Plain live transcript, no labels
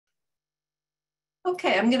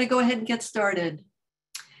Okay, I'm going to go ahead and get started.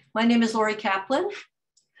 My name is Lori Kaplan.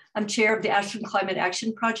 I'm chair of the Ashland Climate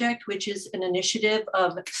Action Project, which is an initiative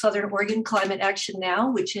of Southern Oregon Climate Action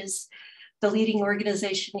Now, which is the leading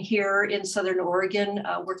organization here in Southern Oregon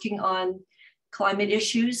working on climate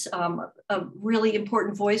issues, a really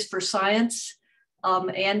important voice for science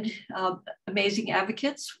and amazing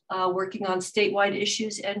advocates working on statewide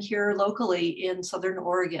issues and here locally in Southern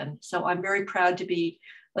Oregon. So I'm very proud to be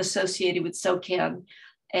associated with SOCAN,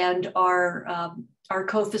 and our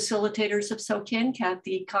co-facilitators of SOCAN,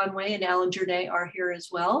 Kathy Conway and Alan Journay, are here as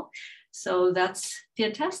well. So that's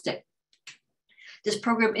fantastic. This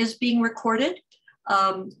program is being recorded,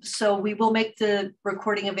 so we will make the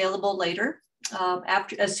recording available later.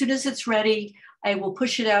 As soon as it's ready, I will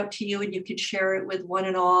push it out to you and you can share it with one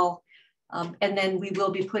and all. And then we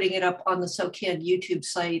will be putting it up on the SOCAN YouTube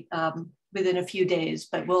site within a few days,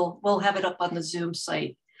 but we'll have it up on the Zoom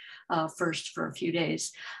site first for a few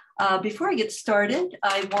days. Before I get started,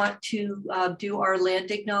 I want to do our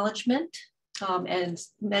land acknowledgement and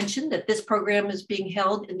mention that this program is being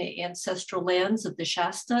held in the ancestral lands of the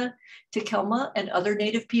Shasta, Takelma, and other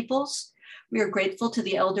Native peoples. We are grateful to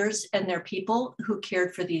the elders and their people who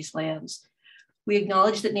cared for these lands. We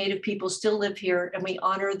acknowledge that Native people still live here and we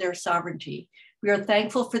honor their sovereignty. We are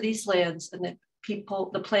thankful for these lands and the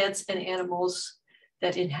people, the plants and animals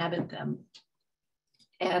that inhabit them.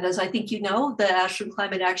 And as I think you know, the Ashland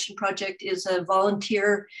Climate Action Project is a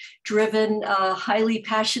volunteer-driven, highly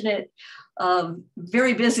passionate,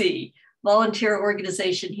 very busy volunteer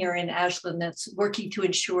organization here in Ashland that's working to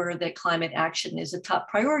ensure that climate action is a top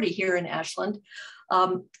priority here in Ashland.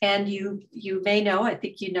 And you may know, I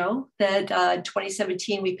think you know, that in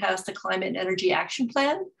 2017, we passed the Climate and Energy Action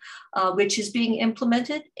Plan, which is being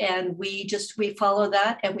implemented. And we follow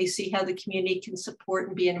that and we see how the community can support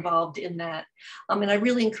and be involved in that. And I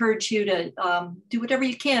really encourage you to do whatever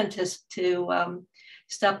you can to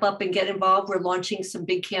step up and get involved. We're launching some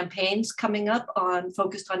big campaigns coming up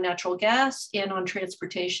focused on natural gas and on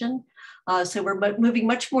transportation. So we're moving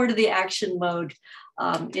much more to the action mode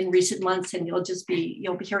in recent months, and you'll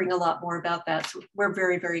be hearing a lot more about that. So we're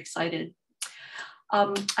very, very excited.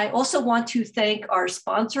 I also want to thank our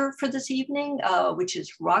sponsor for this evening, which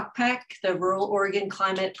is ROCPAC, the Rural Oregon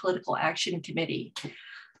Climate Political Action Committee.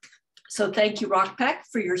 So thank you, ROCPAC,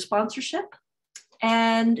 for your sponsorship.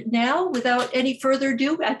 And now, without any further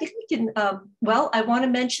ado, I think we can, I want to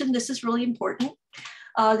mention, this is really important.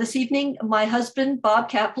 This evening, my husband, Bob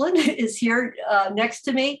Kaplan, is here next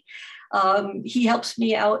to me. He helps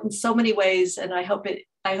me out in so many ways, and I hope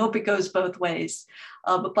it goes both ways.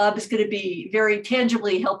 But Bob is going to be very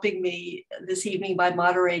tangibly helping me this evening by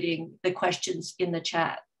moderating the questions in the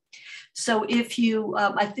chat. So if you,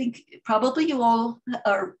 I think probably you all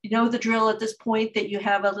know the drill at this point, that you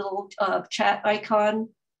have a little chat icon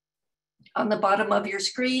on the bottom of your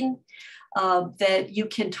screen that you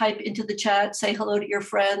can type into the chat, say hello to your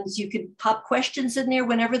friends. You can pop questions in there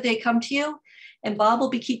whenever they come to you, and Bob will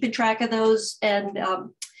be keeping track of those. And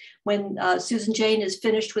when Susan Jane is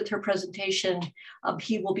finished with her presentation,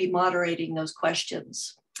 he will be moderating those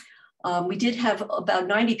questions. We did have about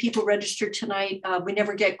 90 people registered tonight. We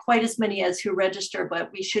never get quite as many as who register,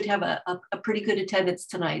 but we should have a pretty good attendance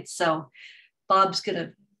tonight. So Bob's going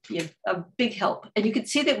to be a big help. And you can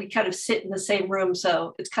see that we kind of sit in the same room,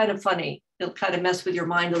 so it's kind of funny. It'll kind of mess with your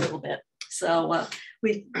mind a little bit. So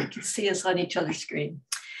we can see us on each other's screen.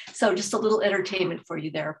 So just a little entertainment for you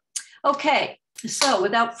there. Okay, so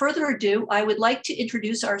without further ado, I would like to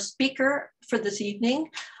introduce our speaker for this evening.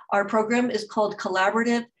 Our program is called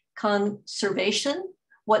Collaborative Conservation: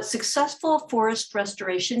 What Successful Forest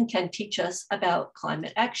Restoration Can Teach Us About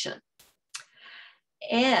Climate Action.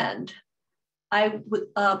 And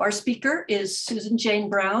our speaker is Susan Jane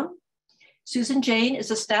Brown. Susan Jane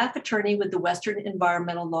is a staff attorney with the Western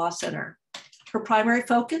Environmental Law Center. Her primary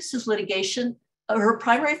focus is litigation. Her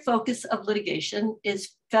primary focus of litigation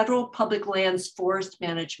is federal public lands forest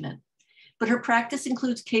management, but her practice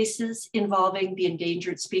includes cases involving the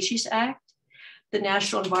Endangered Species Act, the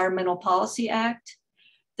National Environmental Policy Act,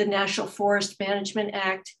 the National Forest Management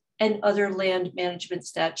Act, and other land management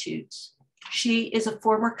statutes. She is a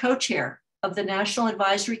former co-chair of the National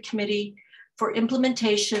Advisory Committee for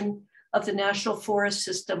Implementation of the National Forest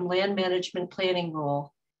System Land Management Planning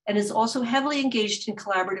Rule, and is also heavily engaged in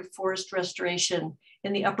collaborative forest restoration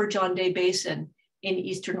in the Upper John Day Basin in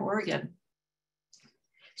Eastern Oregon.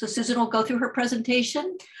 So Susan will go through her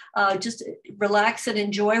presentation. Just relax and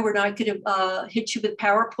enjoy. We're not going to hit you with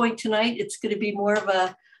PowerPoint tonight. It's going to be more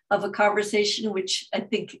of a conversation, which I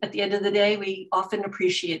think at the end of the day, we often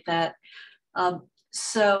appreciate that.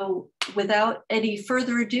 So without any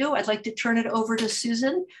further ado, I'd like to turn it over to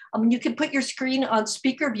Susan. You can put your screen on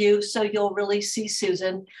speaker view so you'll really see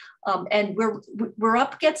Susan. And we're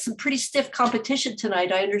up against some pretty stiff competition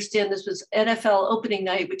tonight. I understand this was NFL opening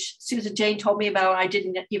night, which Susan Jane told me about. I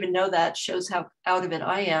didn't even know that. Shows how out of it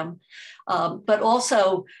I am. But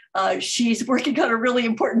also, she's working on a really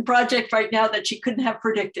important project right now that she couldn't have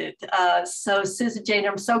predicted. So Susan Jane,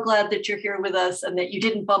 I'm so glad that you're here with us and that you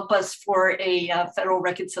didn't bump us for a federal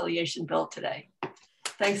reconciliation bill today.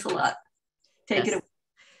 Thanks a lot. Take it away.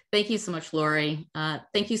 Thank you so much, Lori.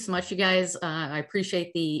 Thank you so much, you guys. I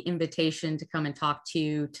appreciate the invitation to come and talk to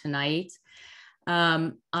you tonight.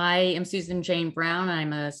 I am Susan Jane Brown.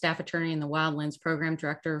 I'm a staff attorney and the Wildlands Program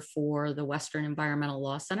Director for the Western Environmental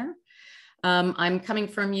Law Center. I'm coming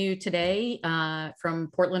from you today from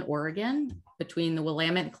Portland, Oregon, between the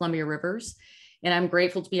Willamette and Columbia Rivers. And I'm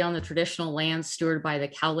grateful to be on the traditional lands stewarded by the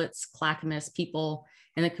Cowlitz, Clackamas people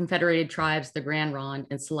and the Confederated Tribes, the Grand Ronde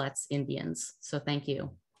and Siletz Indians. So thank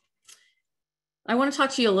you. I want to talk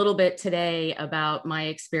to you a little bit today about my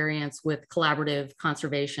experience with collaborative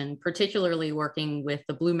conservation, particularly working with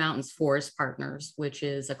the Blue Mountains Forest Partners, which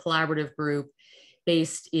is a collaborative group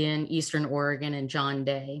based in Eastern Oregon and John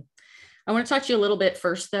Day. I want to talk to you a little bit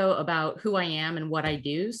first, though, about who I am and what I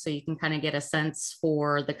do, so you can kind of get a sense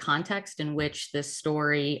for the context in which this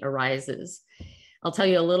story arises. I'll tell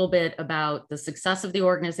you a little bit about the success of the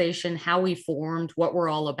organization, how we formed, what we're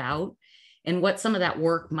all about, and what some of that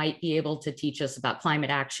work might be able to teach us about climate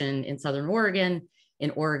action in Southern Oregon, in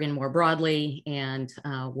Oregon more broadly, and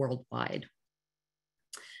worldwide.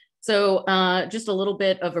 So just a little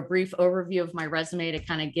bit of a brief overview of my resume to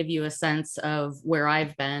kind of give you a sense of where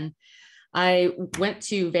I've been. I went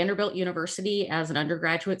to Vanderbilt University as an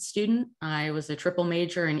undergraduate student. I was a triple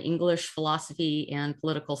major in English, philosophy, and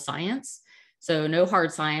political science. So no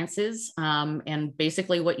hard sciences. And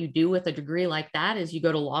basically what you do with a degree like that is you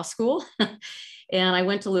go to law school. And I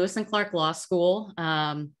went to Lewis and Clark Law School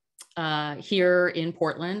here in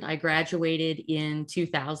Portland. I graduated in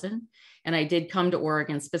 2000. And I did come to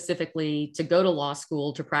Oregon specifically to go to law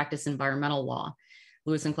school to practice environmental law.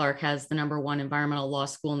 Lewis and Clark has the #1 environmental law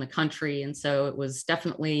school in the country. And so it was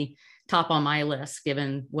definitely top on my list,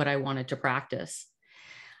 given what I wanted to practice.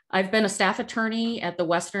 I've been a staff attorney at the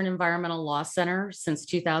Western Environmental Law Center since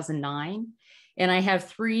 2009, and I have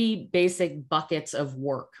 3 basic buckets of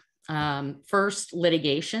work. First,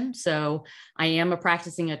 litigation. So I am a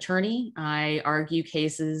practicing attorney. I argue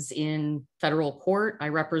cases in federal court. I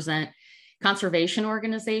represent conservation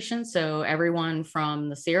organizations, so everyone from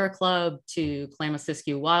the Sierra Club to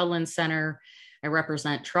Klamath-Siskiyou Wildlands Center. I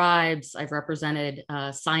represent tribes. I've represented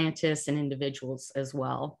scientists and individuals as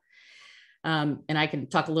well. And I can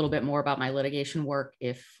talk a little bit more about my litigation work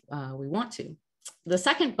if we want to. The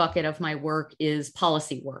second bucket of my work is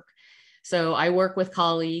policy work. So I work with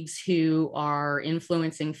colleagues who are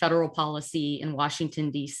influencing federal policy in Washington,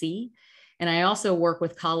 D.C. And I also work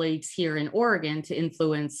with colleagues here in Oregon to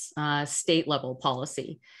influence state level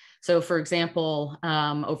policy. So for example,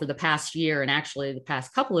 over the past year, and actually the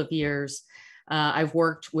past couple of years, I've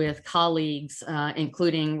worked with colleagues,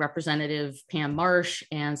 including Representative Pam Marsh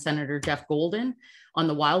and Senator Jeff Golden on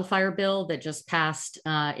the wildfire bill that just passed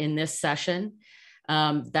in this session.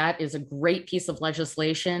 That is a great piece of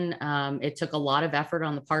legislation. It took a lot of effort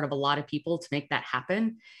on the part of a lot of people to make that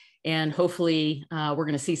happen. And hopefully we're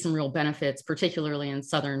going to see some real benefits, particularly in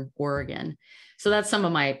Southern Oregon. So that's some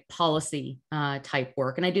of my policy type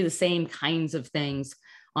work. And I do the same kinds of things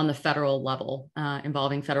on the federal level,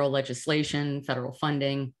 involving federal legislation, federal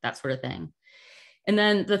funding, that sort of thing. And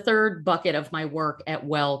then the third bucket of my work at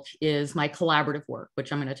WELC is my collaborative work,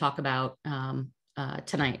 which I'm going to talk about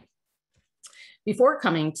tonight. Before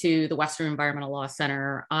coming to the Western Environmental Law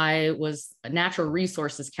Center, I was a natural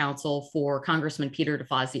resources counsel for Congressman Peter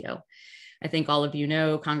DeFazio. I think all of you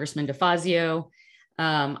know Congressman DeFazio.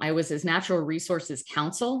 I was his natural resources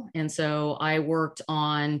counsel. And so I worked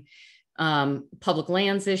on public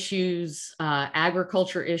lands issues,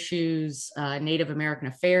 agriculture issues, Native American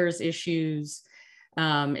affairs issues.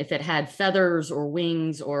 If it had feathers or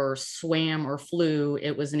wings or swam or flew,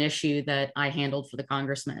 it was an issue that I handled for the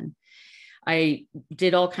congressman. I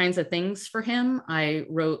did all kinds of things for him. I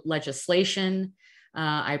wrote legislation.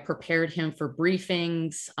 I prepared him for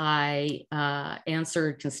briefings. I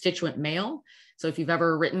answered constituent mail. So if you've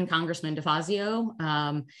ever written Congressman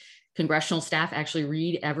DeFazio, congressional staff actually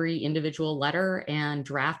read every individual letter and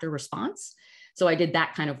draft a response. So I did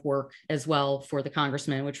that kind of work as well for the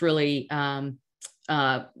congressman, which really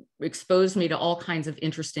exposed me to all kinds of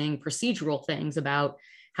interesting procedural things about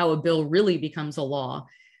how a bill really becomes a law.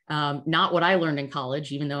 Not what I learned in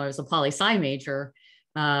college, even though I was a poli-sci major,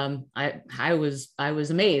 I was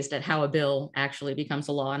amazed at how a bill actually becomes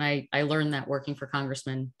a law. And I learned that working for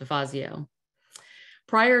Congressman DeFazio.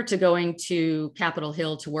 Prior to going to Capitol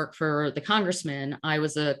Hill to work for the congressman, I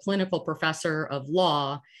was a clinical professor of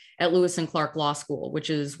law at Lewis and Clark Law School, which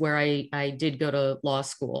is where I did go to law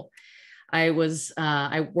school. I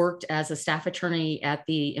worked as a staff attorney at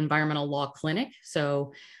the Environmental Law Clinic.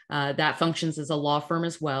 So that functions as a law firm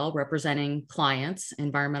as well, representing clients,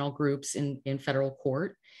 environmental groups in federal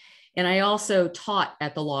court. And I also taught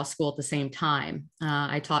at the law school at the same time.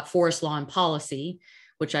 I taught forest law and policy,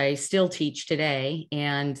 which I still teach today.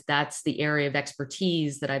 And that's the area of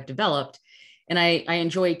expertise that I've developed. And I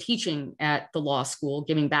enjoy teaching at the law school,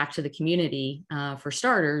 giving back to the community for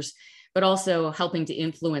starters, but also helping to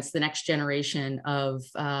influence the next generation of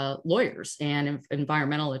lawyers and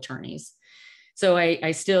environmental attorneys. So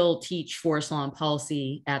I still teach forest law and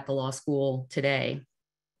policy at the law school today.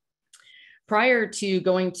 Prior to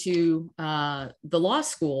going to the law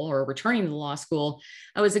school or returning to the law school,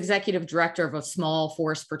 I was executive director of a small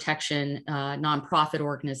forest protection nonprofit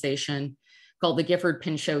organization called the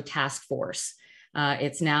Gifford-Pinchot Task Force.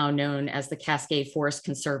 It's now known as the Cascade Forest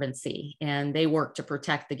Conservancy, and they work to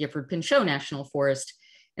protect the Gifford-Pinchot National Forest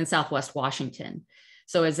in Southwest Washington.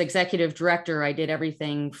 So as executive director, I did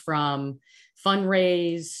everything from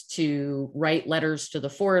fundraise to write letters to the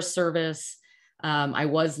Forest Service. I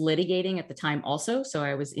was litigating at the time also, so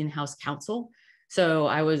I was in-house counsel. So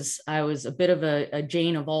I was a bit of a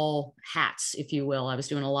Jane of all hats, if you will. I was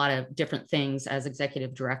doing a lot of different things as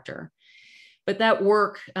executive director. But that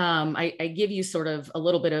work, I give you sort of a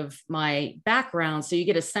little bit of my background so you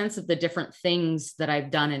get a sense of the different things that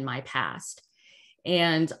I've done in my past.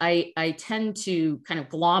 And I tend to kind of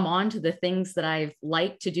glom on to the things that I've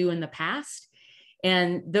liked to do in the past.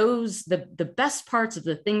 And those, the best parts of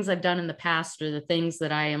the things I've done in the past are the things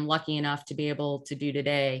that I am lucky enough to be able to do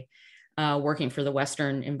today, working for the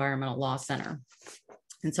Western Environmental Law Center.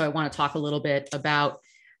 And so I want to talk a little bit about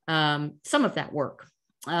some of that work.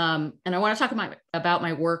 And I want to talk about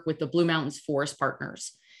my work with the Blue Mountains Forest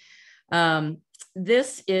Partners.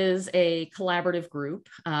 This is a collaborative group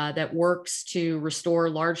that works to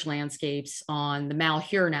restore large landscapes on the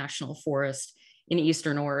Malheur National Forest in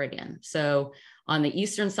Eastern Oregon. So on the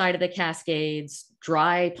eastern side of the Cascades,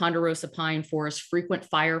 dry ponderosa pine forest, frequent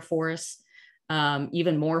fire forests,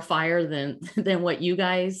 even more fire than what you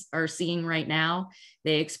guys are seeing right now.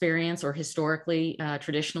 They experience or historically,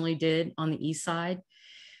 traditionally did on the east side.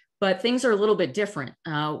 But things are a little bit different.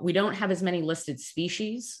 We don't have as many listed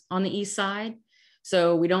species on the east side.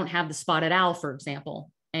 So we don't have the spotted owl, for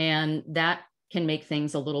example, and that can make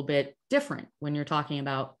things a little bit different when you're talking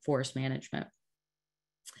about forest management.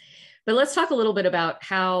 But let's talk a little bit about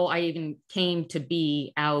how I even came to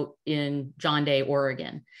be out in John Day,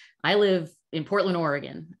 Oregon. I live in Portland,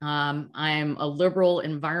 Oregon. I'm a liberal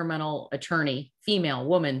environmental attorney, female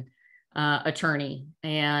woman attorney,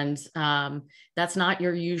 and that's not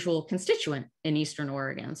your usual constituent in Eastern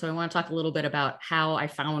Oregon. So I want to talk a little bit about how I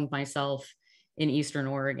found myself in Eastern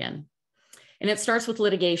Oregon. And it starts with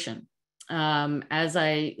litigation. As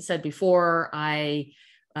I said before,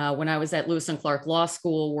 when I was at Lewis and Clark Law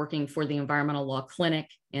School working for the Environmental Law Clinic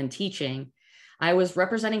and teaching, I was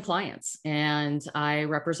representing clients, and I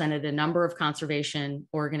represented a number of conservation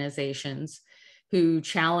organizations who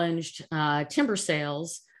challenged timber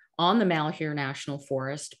sales on the Malheur National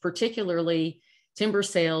Forest, particularly timber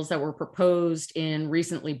sales that were proposed in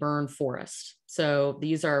recently burned forest. So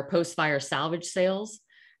these are post-fire salvage sales.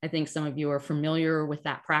 I think some of you are familiar with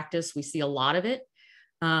that practice. We see a lot of it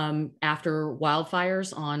after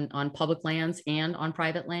wildfires on public lands and on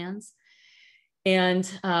private lands.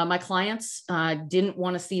 And my clients didn't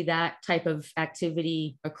want to see that type of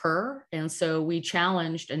activity occur. And so we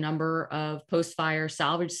challenged a number of post-fire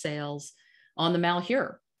salvage sales on the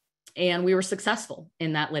Malheur. And we were successful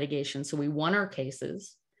in that litigation. So we won our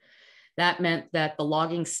cases. That meant that the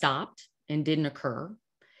logging stopped and didn't occur.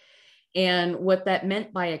 And what that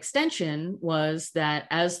meant by extension was that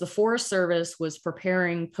as the Forest Service was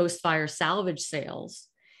preparing post-fire salvage sales,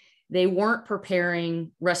 they weren't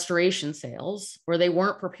preparing restoration sales, or they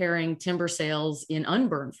weren't preparing timber sales in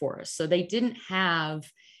unburned forests. So they didn't have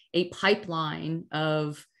a pipeline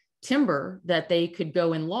of timber that they could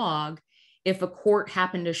go and log if a court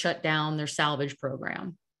happened to shut down their salvage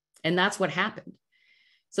program. And that's what happened.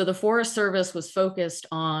 So the Forest Service was focused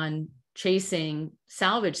on chasing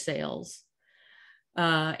salvage sales,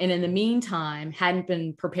 and in the meantime hadn't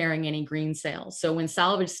been preparing any green sales. So when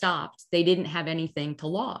salvage stopped, they didn't have anything to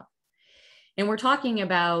log. And we're talking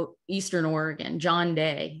about Eastern Oregon, John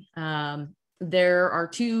Day. there are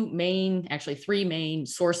actually three main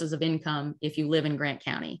sources of income if you live in Grant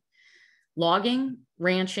County: logging,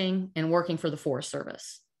 ranching, and working for the Forest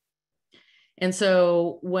Service. And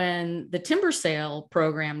so when the timber sale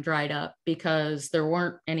program dried up because there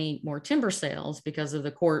weren't any more timber sales because of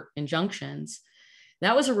the court injunctions,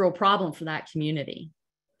 that was a real problem for that community.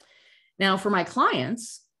 Now, for my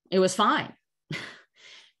clients, it was fine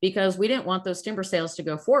because we didn't want those timber sales to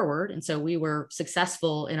go forward. And so we were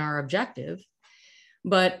successful in our objective.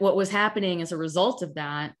 But what was happening as a result of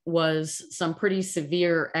that was some pretty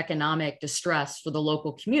severe economic distress for the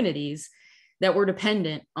local communities that were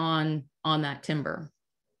dependent on that timber.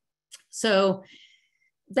 So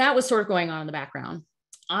that was sort of going on in the background.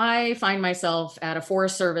 I find myself at a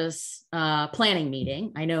Forest Service planning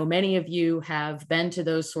meeting. I know many of you have been to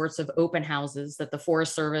those sorts of open houses that the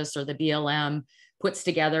Forest Service or the BLM puts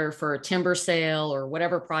together for a timber sale or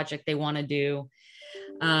whatever project they want to do.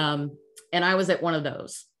 And I was at one of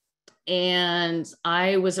those. And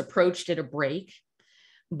I was approached at a break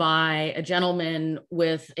by a gentleman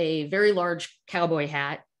with a very large cowboy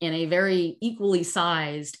hat and a very equally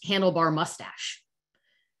sized handlebar mustache,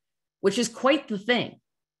 which is quite the thing.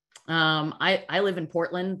 I live in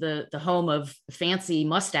Portland, the home of fancy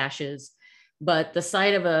mustaches, but the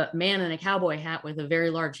sight of a man in a cowboy hat with a very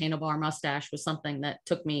large handlebar mustache was something that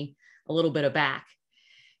took me a little bit aback.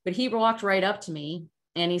 But he walked right up to me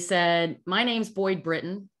and he said, "My name's Boyd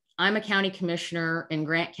Britton. I'm a county commissioner in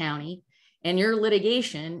Grant County, and your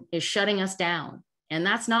litigation is shutting us down. And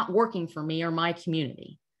that's not working for me or my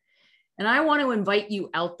community. And I want to invite you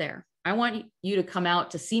out there. I want you to come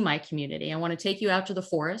out to see my community. I want to take you out to the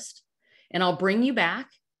forest and I'll bring you back,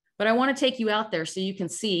 but I want to take you out there so you can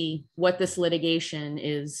see what this litigation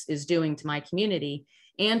is doing to my community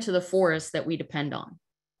and to the forest that we depend on."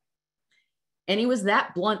 And he was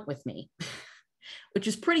that blunt with me, which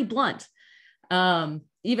is pretty blunt.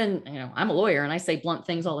 Even, I'm a lawyer and I say blunt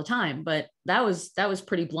things all the time, but that was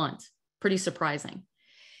pretty blunt, pretty surprising.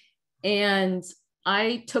 And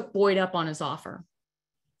I took Boyd up on his offer.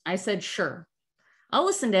 I said, "Sure, I'll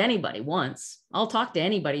listen to anybody once. I'll talk to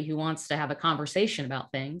anybody who wants to have a conversation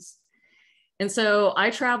about things." And so I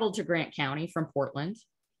traveled to Grant County from Portland,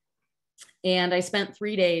 and I spent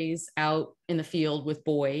 3 days out in the field with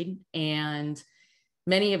Boyd and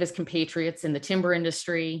many of his compatriots in the timber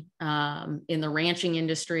industry, in the ranching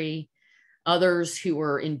industry, others who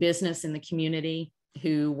were in business in the community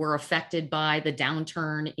who were affected by the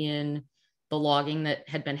downturn in the logging that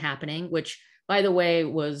had been happening, which, by the way,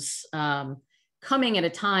 was coming at a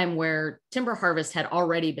time where timber harvest had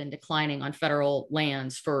already been declining on federal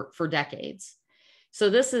lands for decades. So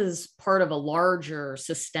this is part of a larger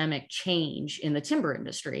systemic change in the timber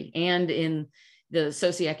industry and in the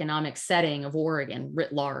socioeconomic setting of Oregon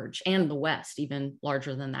writ large, and the West even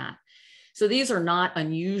larger than that. So these are not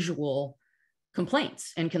unusual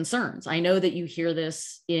complaints and concerns. I know that you hear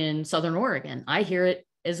this in Southern Oregon. I hear it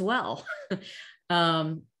as well.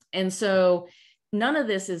 And so none of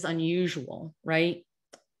this is unusual, right?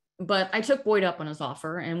 But I took Boyd up on his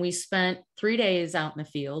offer and we spent 3 days out in the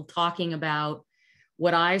field talking about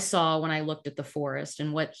what I saw when I looked at the forest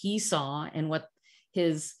and what he saw and what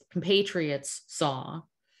his compatriots saw.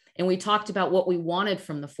 And we talked about what we wanted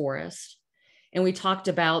from the forest. And we talked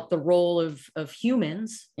about the role of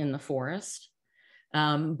humans in the forest,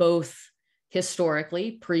 both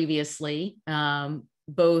historically, previously,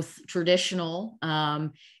 both traditional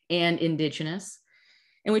and indigenous.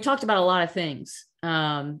 And we talked about a lot of things.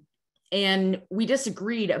 And we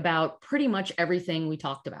disagreed about pretty much everything we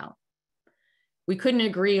talked about. We couldn't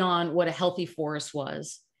agree on what a healthy forest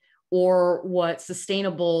was, or what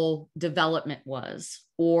sustainable development was,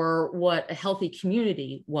 or what a healthy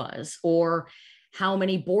community was, or how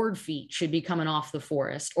many board feet should be coming off the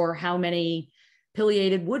forest, or how many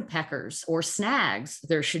pileated woodpeckers or snags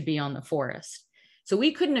there should be on the forest. So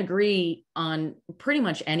we couldn't agree on pretty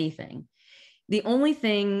much anything. The only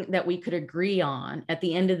thing that we could agree on at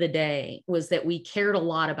the end of the day was that we cared a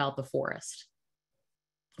lot about the forest.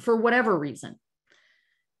 For whatever reason,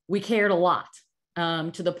 we cared a lot.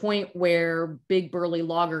 To the point where big burly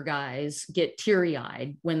logger guys get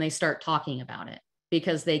teary-eyed when they start talking about it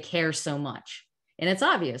because they care so much. And it's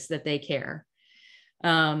obvious that they care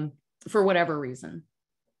for whatever reason.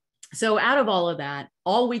 So out of all of that,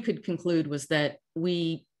 all we could conclude was that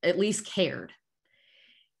we at least cared.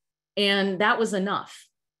 And that was enough.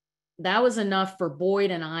 That was enough for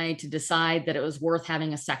Boyd and I to decide that it was worth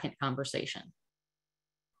having a second conversation.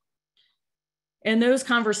 And those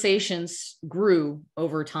conversations grew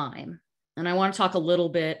over time. And I want to talk a little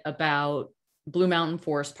bit about Blue Mountain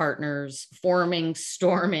Forest Partners forming,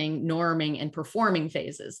 storming, norming, and performing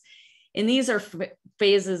phases. And these are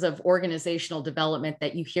phases of organizational development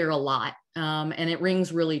that you hear a lot. And it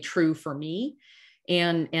rings really true for me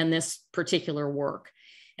and this particular work.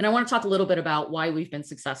 And I want to talk a little bit about why we've been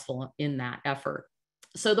successful in that effort.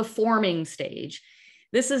 So the forming stage,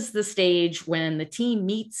 this is the stage when the team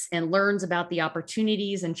meets and learns about the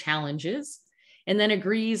opportunities and challenges, and then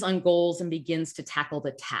agrees on goals and begins to tackle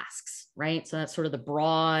the tasks, right? So that's sort of the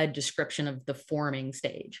broad description of the forming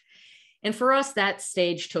stage. And for us, that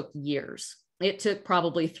stage took years. It took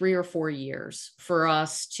probably 3 or 4 years for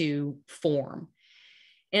us to form.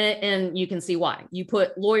 And you can see why. You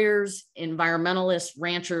put lawyers, environmentalists,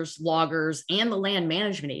 ranchers, loggers, and the land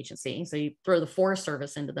management agency, so you throw the Forest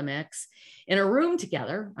Service into the mix, in a room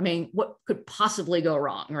together. I mean, what could possibly go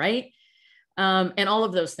wrong, right? And all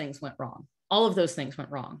of those things went wrong. All of those things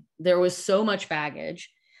went wrong. There was so much baggage.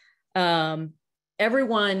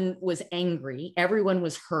 Everyone was angry. Everyone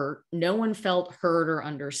was hurt. No one felt heard or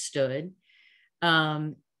understood.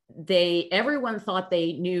 Everyone thought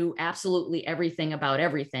they knew absolutely everything about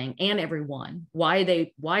everything and everyone,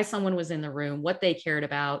 why someone was in the room, what they cared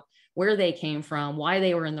about, where they came from, why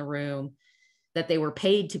they were in the room, that they were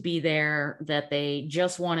paid to be there, that they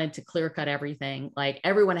just wanted to clear cut everything. Like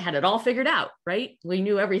everyone had it all figured out, right? We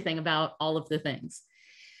knew everything about all of the things.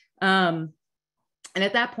 And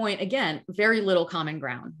at that point, again, very little common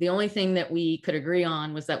ground. The only thing that we could agree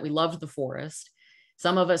on was that we loved the forest.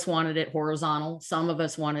 Some of us wanted it horizontal, some of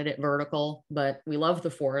us wanted it vertical, but we loved the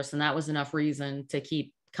forest, and that was enough reason to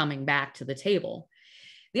keep coming back to the table.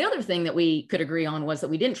 The other thing that we could agree on was that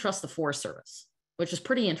we didn't trust the Forest Service, which is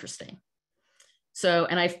pretty interesting. So,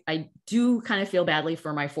 and I do kind of feel badly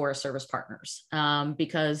for my Forest Service partners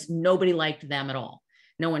because nobody liked them at all.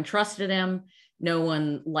 No one trusted them. No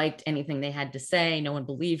one liked anything they had to say. No one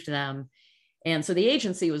believed them. And so the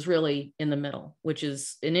agency was really in the middle, which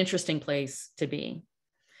is an interesting place to be.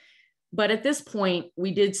 But at this point,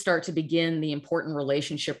 we did start to begin the important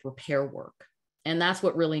relationship repair work. And that's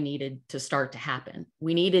what really needed to start to happen.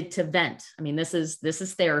 We needed to vent. I mean, this is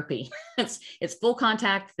therapy. It's full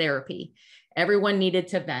contact therapy. Everyone needed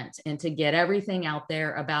to vent and to get everything out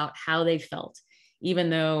there about how they felt. Even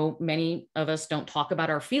though many of us don't talk about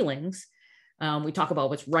our feelings, we talk about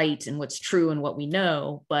what's right and what's true and what we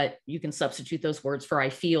know, but you can substitute those words for I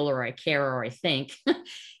feel or I care or I think,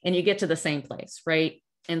 and you get to the same place, right?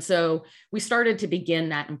 And so we started to begin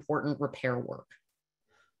that important repair work.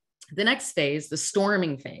 The next phase, the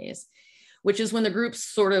storming phase, which is when the group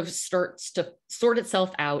sort of starts to sort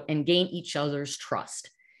itself out and gain each other's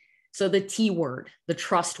trust. So the T word, the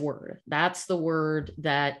trust word, that's the word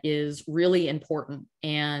that is really important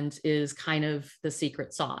and is kind of the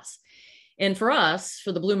secret sauce. And for us,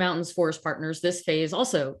 for the Blue Mountains Forest Partners, this phase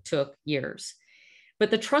also took years.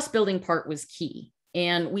 But the trust building part was key.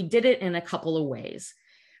 And we did it in a couple of ways.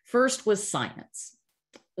 First was science.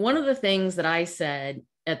 One of the things that I said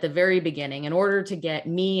at the very beginning, in order to get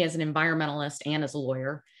me as an environmentalist and as a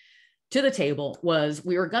lawyer to the table, was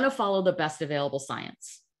we were going to follow the best available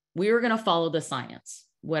science. We were going to follow the science.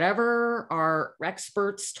 Whatever our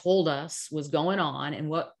experts told us was going on and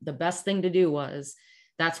what the best thing to do was,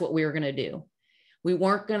 that's what we were going to do. We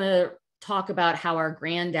weren't going to talk about how our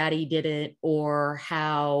granddaddy did it or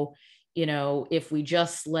how, if we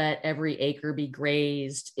just let every acre be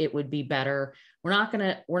grazed, it would be better. We're not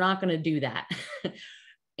going to do that.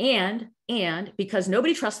 and because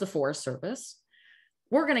nobody trusts the Forest Service,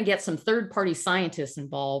 we're going to get some third-party scientists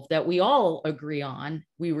involved that we all agree on,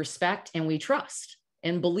 we respect and we trust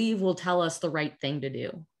and believe will tell us the right thing to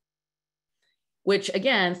do. Which,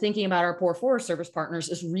 again, thinking about our poor Forest Service partners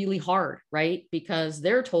is really hard, right? Because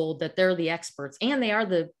they're told that they're the experts and they are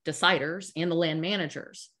the deciders and the land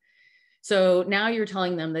managers. So now you're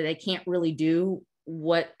telling them that they can't really do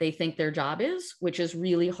what they think their job is, which is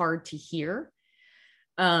really hard to hear.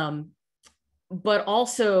 But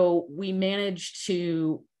also we managed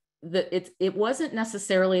to, it wasn't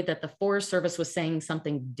necessarily that the Forest Service was saying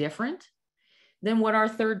something different than what our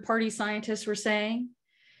third-party scientists were saying,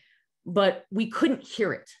 but we couldn't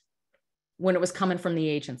hear it when it was coming from the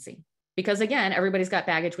agency. Because again, everybody's got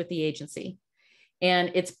baggage with the agency.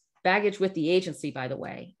 And it's baggage with the agency, by the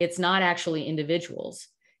way. It's not actually individuals.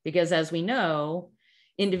 Because as we know,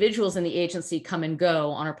 individuals in the agency come and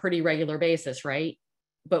go on a pretty regular basis, right?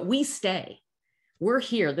 But we stay. We're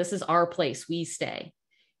here. This is our place. We stay.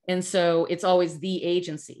 And so it's always the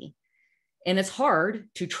agency. And it's hard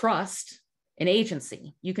to trust an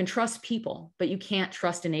agency. You can trust people, but you can't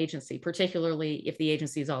trust an agency, particularly if the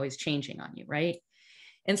agency is always changing on you, right?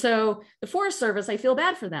 And so the Forest Service, I feel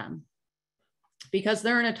bad for them because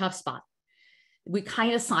they're in a tough spot. We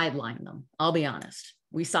kind of sideline them, I'll be honest.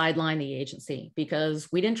 We sidelined the agency because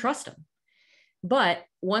we didn't trust them. But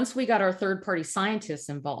once we got our third-party scientists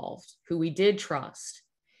involved, who we did trust,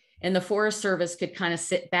 and the Forest Service could kind of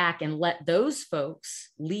sit back and let those folks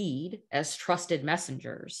lead as trusted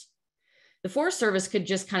messengers, the Forest Service could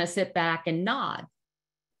just kind of sit back and nod.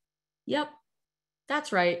 Yep,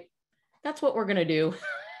 that's right. That's what we're going to do.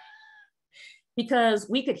 Because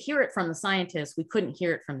we could hear it from the scientists, we couldn't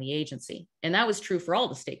hear it from the agency. And that was true for all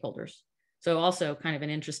the stakeholders. So also kind of an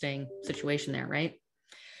interesting situation there, right?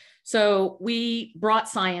 So we brought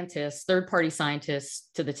scientists, third-party scientists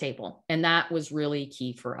to the table, and that was really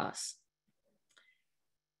key for us.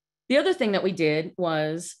 The other thing that we did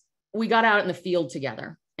was we got out in the field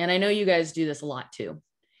together. And I know you guys do this a lot too.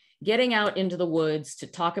 Getting out into the woods to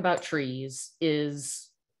talk about trees is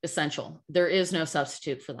essential. There is no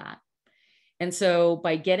substitute for that. And so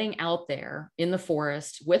by getting out there in the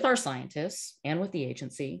forest with our scientists and with the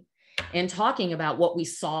agency and talking about what we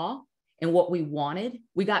saw and what we wanted,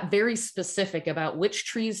 we got very specific about which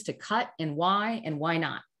trees to cut and why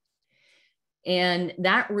not. And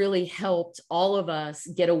that really helped all of us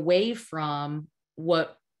get away from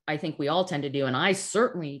what I think we all tend to do. And I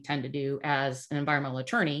certainly tend to do as an environmental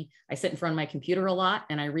attorney. I sit in front of my computer a lot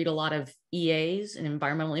and I read a lot of EAs and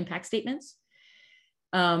environmental impact statements.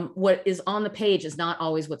 What is on the page is not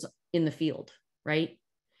always what's in the field, right?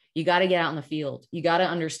 You got to get out in the field. You got to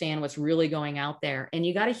understand what's really going out there. And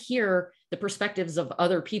you got to hear the perspectives of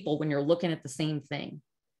other people when you're looking at the same thing.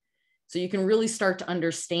 So you can really start to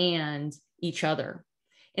understand each other.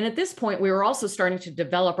 And at this point, we were also starting to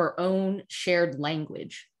develop our own shared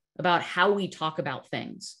language about how we talk about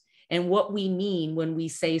things and what we mean when we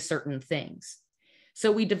say certain things.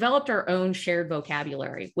 So we developed our own shared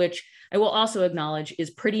vocabulary, which I will also acknowledge is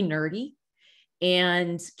pretty nerdy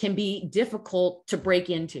and can be difficult to break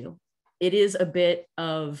into. It is a bit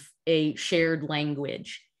of a shared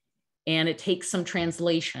language, and it takes some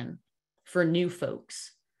translation for new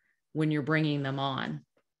folks when you're bringing them on.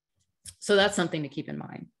 So that's something to keep in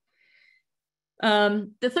mind.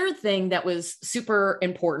 The third thing that was super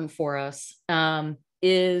important for us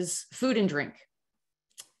is food and drink.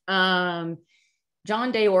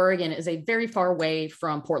 John Day, Oregon is a very far way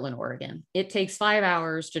from Portland, Oregon. It takes 5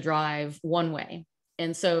 hours to drive one way.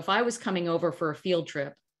 And so if I was coming over for a field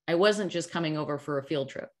trip, I wasn't just coming over for a field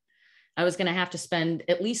trip. I was going to have to spend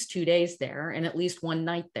at least 2 days there and at least one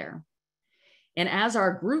night there. And as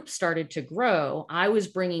our group started to grow, I was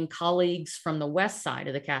bringing colleagues from the west side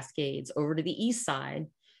of the Cascades over to the east side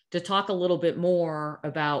to talk a little bit more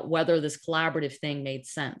about whether this collaborative thing made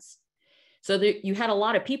sense. So you had a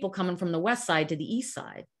lot of people coming from the west side to the east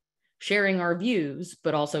side, sharing our views,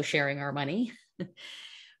 but also sharing our money.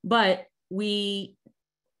 But we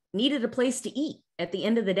needed a place to eat at the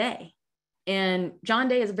end of the day. And John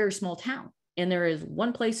Day is a very small town, and there is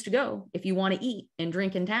one place to go if you want to eat and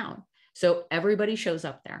drink in town. So everybody shows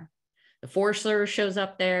up there. The Forest Service shows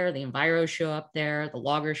up there, the enviros show up there, the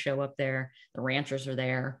loggers show up there, the ranchers are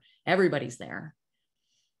there, everybody's there.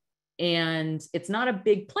 And it's not a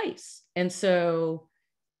big place. And so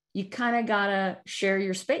you kind of gotta share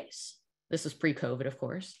your space. This is pre-COVID, of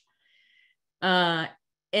course.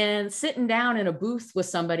 And sitting down in a booth with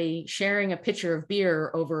somebody sharing a pitcher of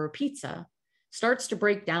beer over a pizza starts to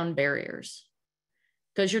break down barriers.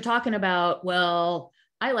 Because you're talking about, well,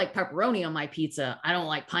 I like pepperoni on my pizza. I don't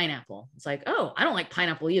like pineapple. It's like, oh, I don't like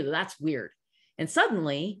pineapple either. That's weird. And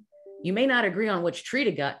suddenly you may not agree on which tree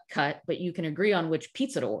to cut, but you can agree on which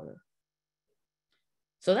pizza to order.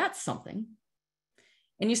 So that's something.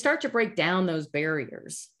 And you start to break down those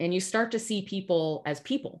barriers and you start to see people as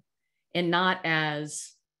people and not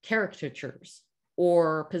as caricatures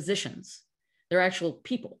or positions. They're actual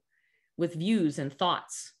people with views and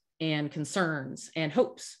thoughts and concerns and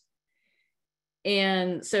hopes.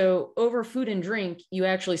 And so over food and drink, you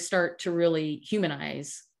actually start to really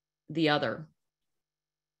humanize the other.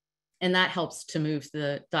 And that helps to move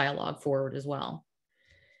the dialogue forward as well.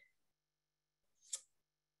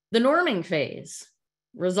 The norming phase.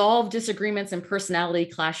 Resolve disagreements and personality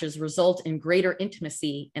clashes result in greater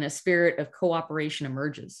intimacy and a spirit of cooperation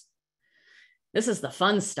emerges. This is the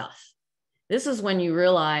fun stuff. This is when you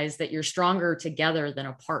realize that you're stronger together than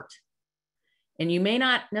apart. And you may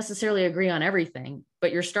not necessarily agree on everything,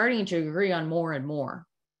 but you're starting to agree on more and more.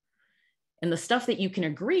 And the stuff that you can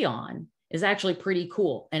agree on is actually pretty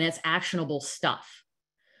cool, and it's actionable stuff.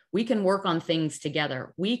 We can work on things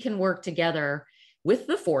together. We can work together with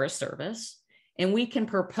the Forest Service, and we can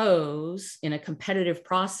propose in a competitive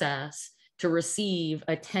process to receive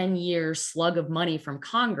a 10-year slug of money from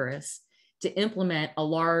Congress to implement a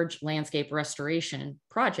large landscape restoration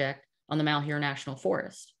project on the Malheur National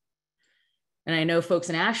Forest. And I know folks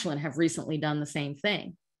in Ashland have recently done the same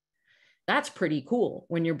thing. That's pretty cool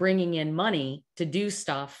when you're bringing in money to do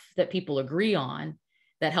stuff that people agree on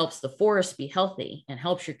that helps the forest be healthy and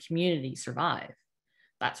helps your community survive.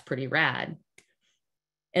 That's pretty rad.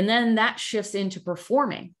 And then that shifts into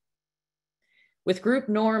performing. With group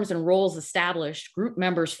norms and roles established, group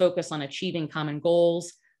members focus on achieving common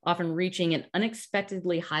goals, often reaching an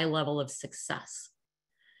unexpectedly high level of success.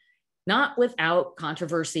 Not without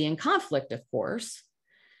controversy and conflict, of course.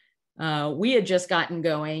 We had just gotten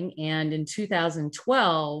going, and in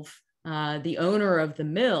 2012, the owner of the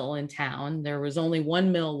mill in town, there was only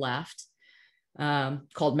one mill left,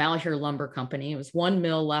 called Malheur Lumber Company. It was one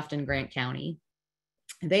mill left in Grant County.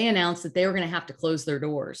 They announced that they were going to have to close their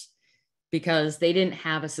doors because they didn't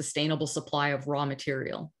have a sustainable supply of raw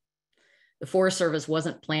material. The Forest Service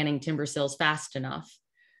wasn't planning timber sales fast enough.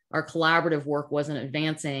 Our collaborative work wasn't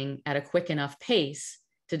advancing at a quick enough pace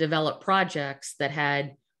to develop projects that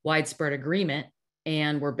had widespread agreement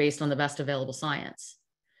and were based on the best available science.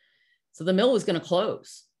 So the mill was going to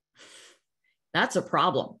close. That's a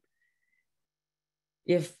problem.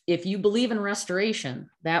 If you believe in restoration,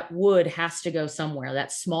 that wood has to go somewhere.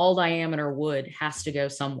 That small diameter wood has to go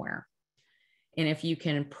somewhere. And if you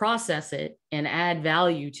can process it and add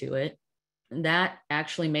value to it, that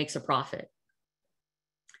actually makes a profit.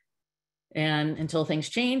 And until things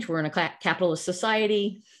change, we're in a capitalist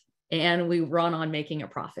society and we run on making a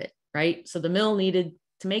profit, right? So the mill needed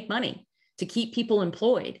to make money to keep people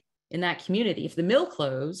employed in that community. If the mill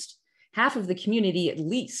closed, half of the community at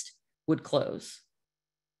least would close.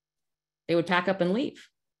 They would pack up and leave.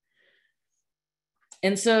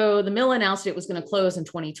 And so the mill announced it was going to close in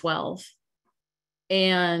 2012.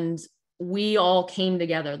 And we all came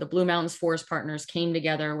together. The Blue Mountains Forest Partners came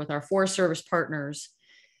together with our Forest Service partners,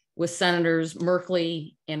 with Senators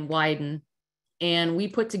Merkley and Wyden, and we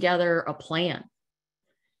put together a plan.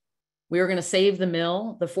 We were going to save the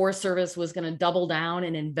mill. The Forest Service was going to double down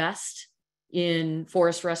and invest in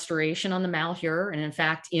forest restoration on the Malheur, and in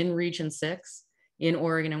fact, in Region 6 in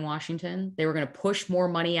Oregon and Washington. They were going to push more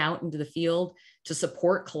money out into the field to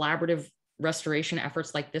support collaborative restoration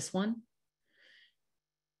efforts like this one.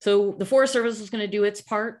 So the Forest Service was going to do its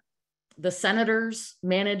part. The senators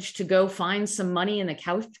managed to go find some money in the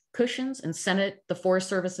couch cushions and send it the Forest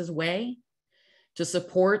Service's way to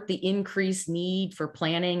support the increased need for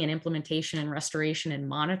planning and implementation and restoration and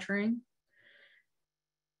monitoring.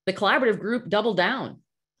 The collaborative group doubled down.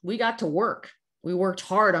 We got to work. We worked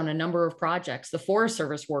hard on a number of projects. The Forest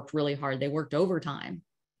Service worked really hard. They worked overtime.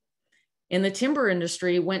 And the timber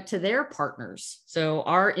industry went to their partners. So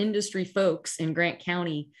our industry folks in Grant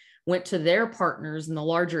County went to their partners in the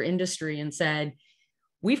larger industry and said,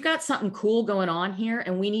 we've got something cool going on here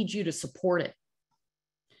and we need you to support it.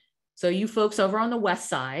 So you folks over on the west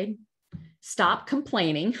side, stop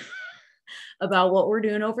complaining about what we're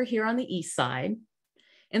doing over here on the east side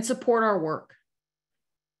and support our work,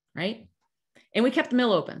 right? And we kept the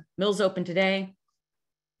mill open. Mill's open today.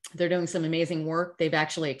 They're doing some amazing work. They've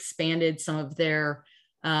actually expanded some of their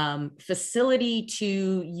facility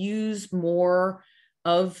to use more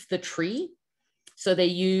of the tree. So they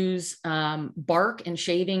use bark and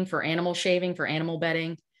shaving for animal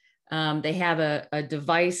bedding. They have a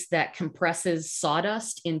device that compresses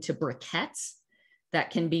sawdust into briquettes that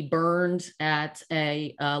can be burned at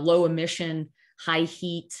a low emission, high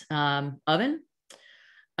heat oven.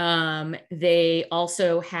 They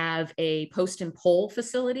also have a post and pole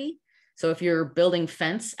facility. So if you're building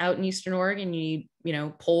fence out in Eastern Oregon, you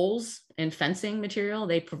need, poles and fencing material,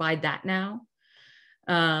 they provide that now.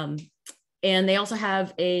 And they also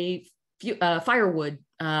have a firewood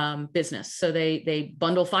business. So they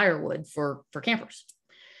bundle firewood for campers.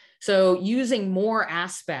 So using more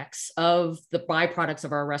aspects of the byproducts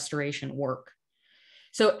of our restoration work.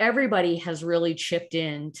 So everybody has really chipped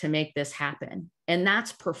in to make this happen. And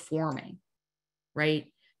that's performing,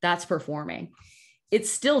 right? That's performing. It's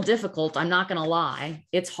still difficult. I'm not going to lie.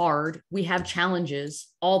 It's hard. We have challenges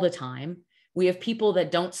all the time. We have people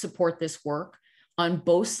that don't support this work on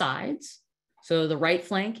both sides. So the right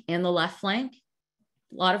flank and the left flank.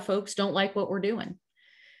 A lot of folks don't like what we're doing,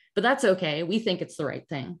 but that's okay. We think it's the right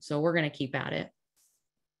thing. So we're going to keep at it.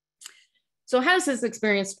 So how does this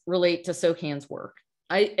experience relate to SOCAN's work?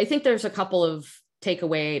 I think there's a couple of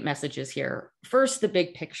takeaway messages here. First, the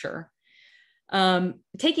big picture.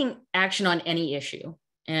 Taking action on any issue.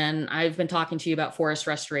 And I've been talking to you about forest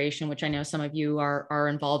restoration, which I know some of you are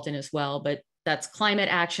involved in as well, but that's climate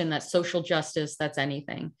action, that's social justice, that's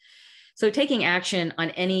anything. So taking action on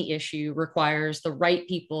any issue requires the right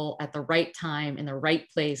people at the right time in the right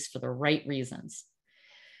place for the right reasons.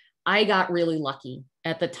 I got really lucky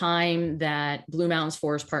at the time that Blue Mountains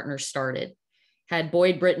Forest Partners started. Had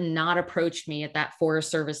Boyd Britton not approached me at that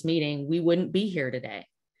Forest Service meeting, we wouldn't be here today.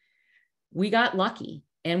 We got lucky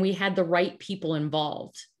and we had the right people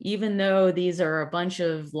involved, even though these are a bunch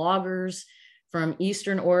of loggers from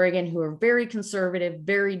Eastern Oregon who are very conservative,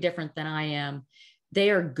 very different than I am. They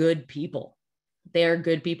are good people. They are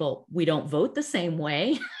good people. We don't vote the same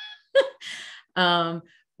way, but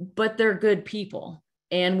they're good people.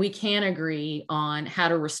 And we can agree on how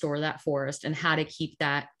to restore that forest and how to keep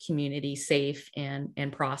that community safe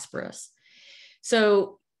and prosperous.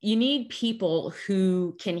 So you need people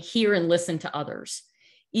who can hear and listen to others,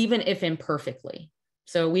 even if imperfectly.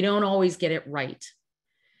 So we don't always get it right,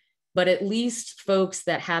 but at least folks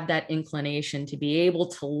that have that inclination to be able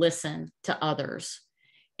to listen to others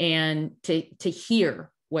and to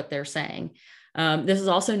hear what they're saying. This is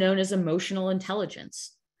also known as emotional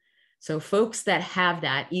intelligence. So folks that have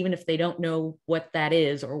that, even if they don't know what that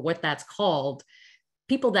is or what that's called,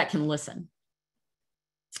 people that can listen.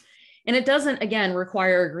 And it doesn't, again,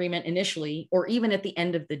 require agreement initially or even at the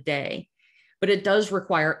end of the day, but it does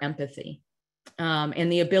require empathy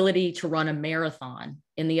and the ability to run a marathon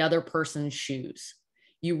in the other person's shoes.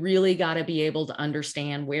 You really got to be able to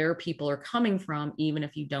understand where people are coming from, even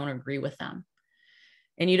if you don't agree with them.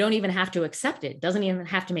 And you don't even have to accept it. It doesn't even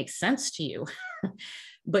have to make sense to you.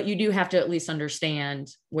 But you do have to at least understand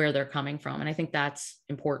where they're coming from. And I think that's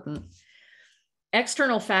important.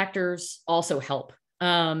 External factors also help.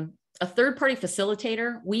 A third-party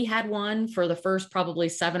facilitator, we had one for the first probably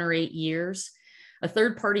 7 or 8 years. A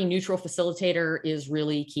third-party neutral facilitator is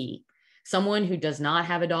really key. Someone who does not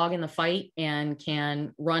have a dog in the fight and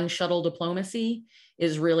can run shuttle diplomacy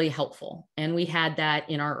is really helpful. And we had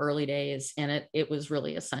that in our early days, and it was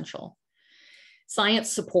really essential.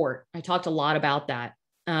 Science support, I talked a lot about that.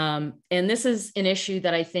 And this is an issue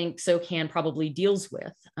that I think SOCAN probably deals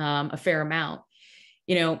with a fair amount.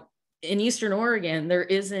 You know, in Eastern Oregon, there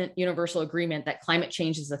isn't universal agreement that climate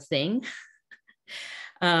change is a thing,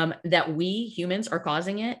 that we humans are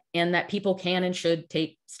causing it, and that people can and should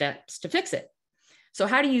take steps to fix it. So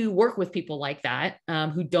how do you work with people like that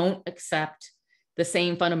who don't accept the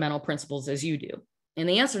same fundamental principles as you do? And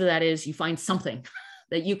the answer to that is you find something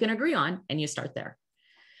that you can agree on and you start there.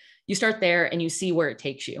 You start there and you see where it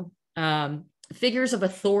takes you. Figures of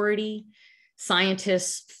authority,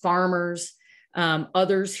 scientists, farmers,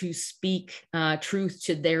 others who speak truth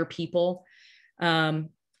to their people, and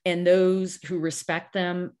those who respect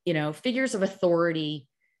them, you know, figures of authority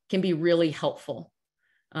can be really helpful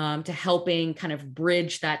to helping kind of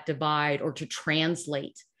bridge that divide or to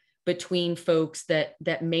translate between folks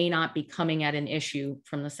that may not be coming at an issue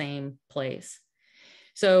from the same place.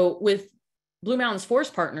 So with Blue Mountains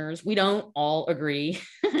Forest Partners, we don't all agree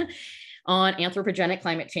on anthropogenic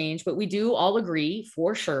climate change, but we do all agree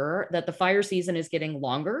for sure that the fire season is getting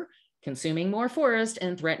longer, consuming more forest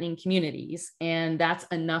and threatening communities. And that's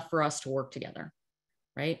enough for us to work together,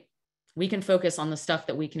 right? We can focus on the stuff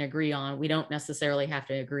that we can agree on. We don't necessarily have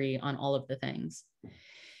to agree on all of the things.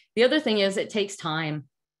 The other thing is it takes time,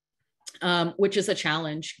 which is a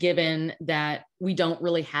challenge given that we don't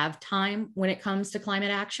really have time when it comes to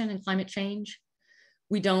climate action and climate change.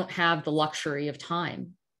 We don't have the luxury of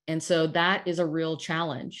time. And so that is a real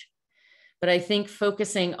challenge. But I think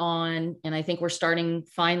focusing on, and I think we're starting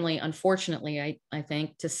finally, unfortunately, I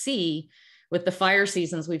think to see with the fire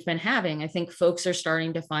seasons we've been having, I think folks are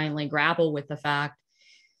starting to finally grapple with the fact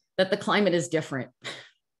that the climate is different.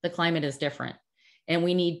 The climate is different. And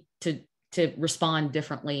we need to respond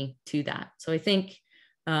differently to that. So I think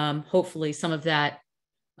hopefully some of that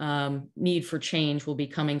need for change will be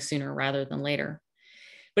coming sooner rather than later.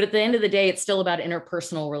 But at the end of the day, it's still about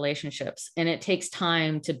interpersonal relationships, and it takes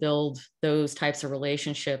time to build those types of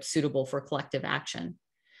relationships suitable for collective action.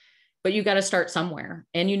 But you got to start somewhere,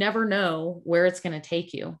 and you never know where it's going to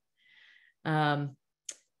take you.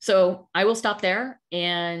 So I will stop there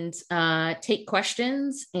and take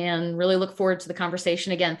questions and really look forward to the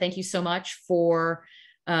conversation. Again, thank you so much for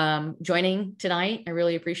joining tonight. I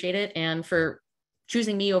really appreciate it, and for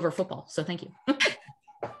choosing me over football. So thank you.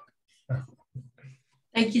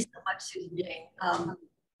 Thank you so much, Susan Jane.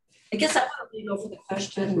 I guess I want to go for the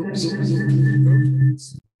question.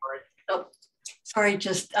 Oh, sorry,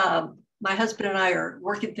 just my husband and I are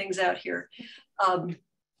working things out here.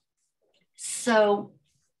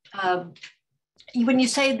 When you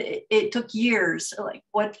say that it took years, like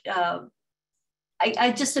what,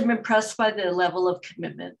 I just am impressed by the level of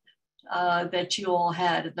commitment that you all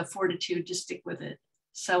had and the fortitude to stick with it.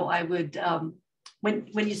 So I would,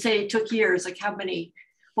 when you say it took years, like how many,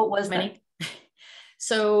 what was that?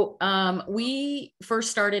 So we first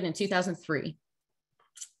started in 2003.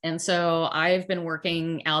 And so I've been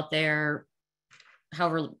working out there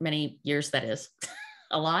however many years that is,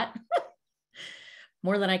 a lot,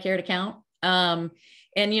 more than I care to count. And,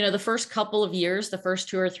 you know, the first couple of years, the first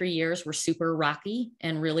 2 or 3 years were super rocky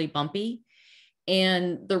and really bumpy.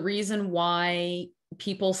 And the reason why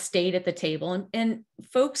people stayed at the table, and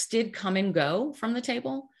folks did come and go from the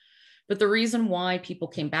table, but the reason why people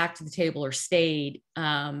came back to the table or stayed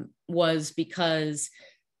was because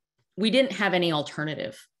we didn't have any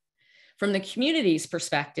alternative. From the community's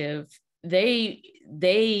perspective,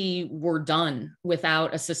 they were done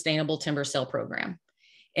without a sustainable timber sale program.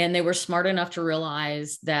 And they were smart enough to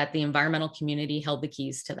realize that the environmental community held the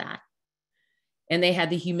keys to that. And they had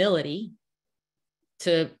the humility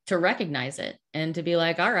to recognize it and to be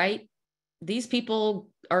like, all right, these people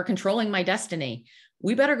are controlling my destiny.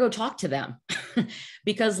 We better go talk to them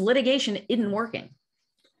because litigation isn't working.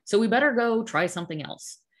 So we better go try something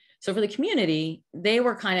else. So for the community, they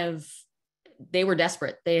were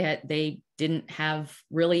desperate. They didn't have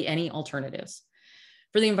really any alternatives.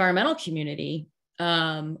 For the environmental community,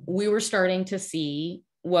 we were starting to see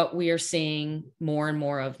what we are seeing more and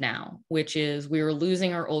more of now, which is we were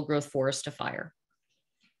losing our old growth forest to fire.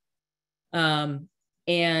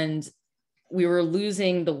 And we were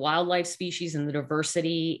losing the wildlife species and the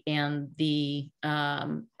diversity and the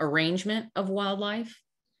arrangement of wildlife.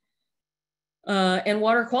 And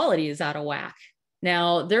water quality is out of whack.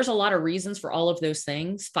 Now, there's a lot of reasons for all of those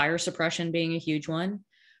things, fire suppression being a huge one.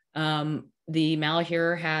 The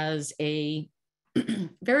Malheur has a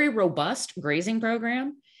very robust grazing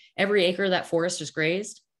program. Every acre of that forest is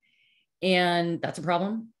grazed, and that's a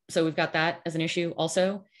problem. So we've got that as an issue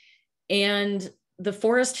also. And the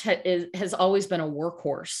forest has always been a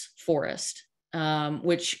workhorse forest,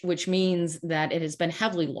 which means that it has been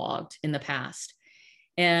heavily logged in the past.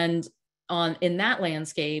 And in that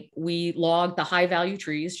landscape, we logged the high value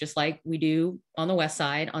trees, just like we do on the west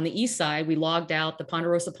side. On the east side, we logged out the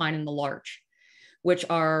ponderosa pine and the larch, which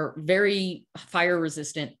are very fire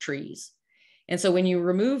resistant trees. And so when you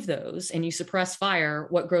remove those and you suppress fire,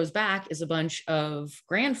 what grows back is a bunch of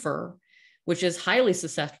grand fir, which is highly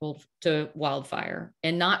susceptible to wildfire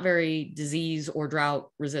and not very disease or drought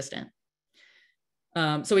resistant.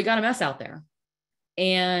 So we got a mess out there.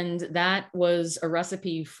 And that was a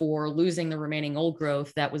recipe for losing the remaining old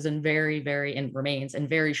growth that was in and remains in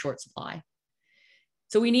very short supply.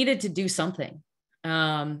 So we needed to do something.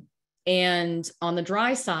 And on the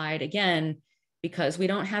dry side, again, because we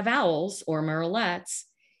don't have owls or murrelets,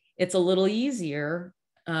 it's a little easier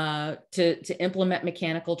to implement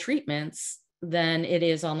mechanical treatments than it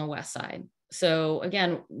is on the west side. So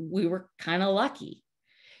again, we were kind of lucky.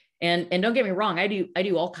 And don't get me wrong, I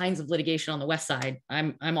do all kinds of litigation on the west side.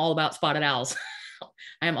 I'm all about spotted owls.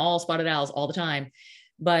 I'm all spotted owls all the time.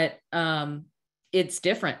 But it's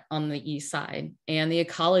different on the east side, and the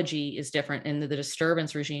ecology is different, and the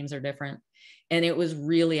disturbance regimes are different. And it was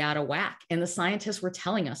really out of whack. And the scientists were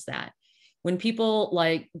telling us that. When people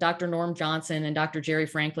like Dr. Norm Johnson and Dr. Jerry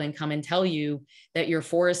Franklin come and tell you that your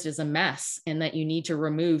forest is a mess and that you need to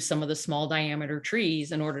remove some of the small diameter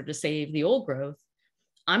trees in order to save the old growth,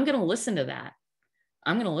 I'm going to listen to that.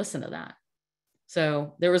 I'm going to listen to that.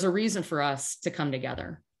 So there was a reason for us to come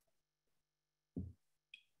together.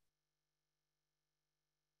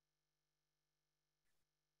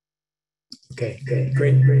 Okay,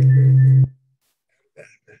 great.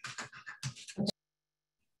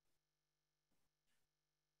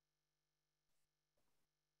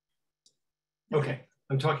 Okay,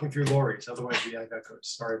 I'm talking through Lori's, otherwise the got goes.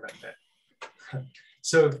 Sorry about that.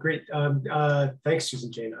 So great, thanks,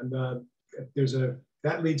 Susan Jane.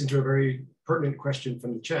 That leads into a very pertinent question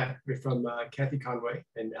from the chat from Kathy Conway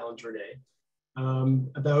and Alan Journay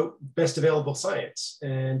about best available science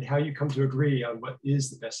and how you come to agree on what is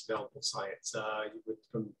the best available science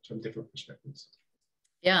from different perspectives.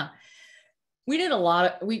 Yeah, we did a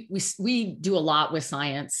lot. We do a lot with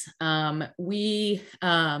science.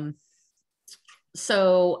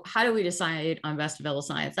 So how do we decide on best available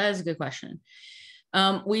science? That is a good question.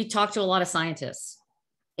 We talked to a lot of scientists,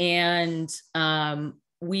 and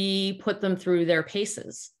we put them through their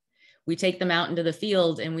paces. We take them out into the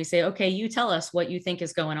field and we say, okay, you tell us what you think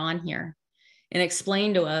is going on here and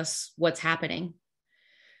explain to us what's happening.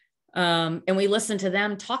 And we listen to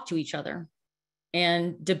them talk to each other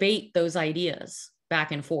and debate those ideas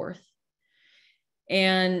back and forth.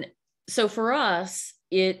 And so for us,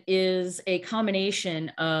 it is a combination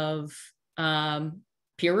of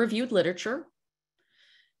peer-reviewed literature,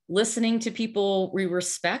 listening to people we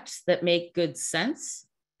respect that make good sense,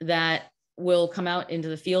 that will come out into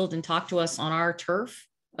the field and talk to us on our turf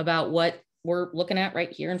about what we're looking at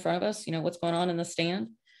right here in front of us, you know, what's going on in the stand.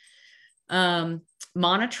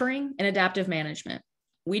 Monitoring and adaptive management.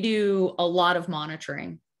 We do a lot of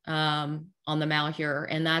monitoring on the Malheur,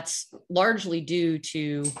 and that's largely due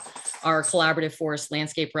to our Collaborative Forest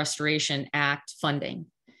Landscape Restoration Act funding.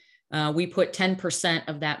 We put 10%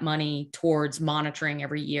 of that money towards monitoring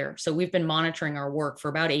every year. So we've been monitoring our work for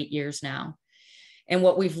about 8 years now. And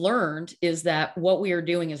what we've learned is that what we are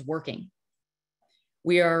doing is working.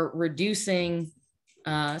 We are reducing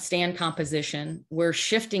stand composition. We're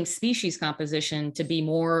shifting species composition to be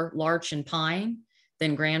more larch and pine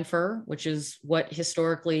than grand fir, which is what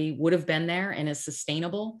historically would have been there and is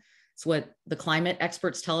sustainable. It's what the climate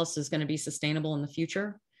experts tell us is going to be sustainable in the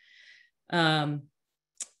future. And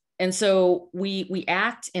so we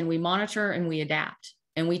act and we monitor and we adapt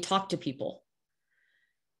and we talk to people.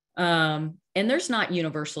 And there's not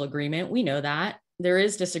universal agreement. We know that. There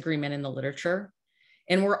is disagreement in the literature.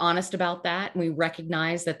 And we're honest about that. And we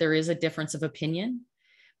recognize that there is a difference of opinion,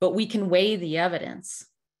 but we can weigh the evidence.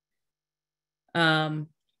 You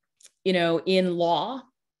know, in law,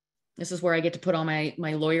 this is where I get to put on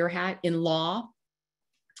my lawyer hat. In law,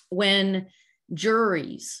 when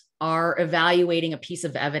juries are evaluating a piece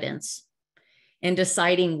of evidence and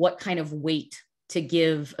deciding what kind of weight to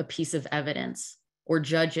give a piece of evidence, or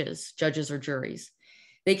judges or juries,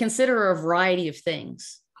 they consider a variety of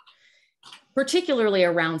things, particularly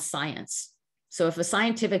around science. So if a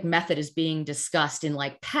scientific method is being discussed in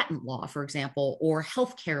like patent law, for example, or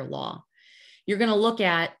healthcare law, you're going to look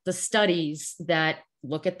at the studies that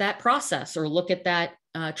look at that process or look at that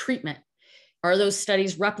treatment. Are those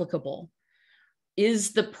studies replicable?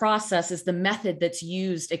 Is the process, is the method that's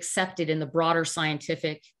used accepted in the broader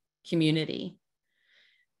scientific community?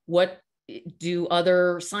 What do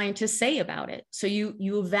other scientists say about it? So you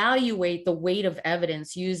evaluate the weight of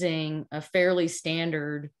evidence using a fairly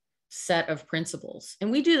standard set of principles.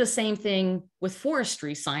 And we do the same thing with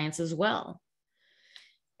forestry science as well.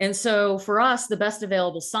 And so for us, the best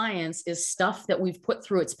available science is stuff that we've put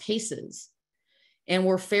through its paces and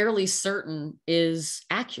we're fairly certain is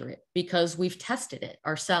accurate because we've tested it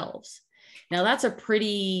ourselves. Now that's a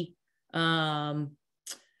pretty, that's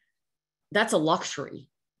a luxury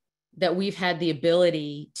that we've had the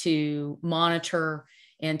ability to monitor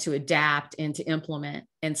and to adapt and to implement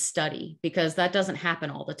and study, because that doesn't happen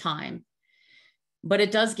all the time. But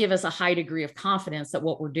it does give us a high degree of confidence that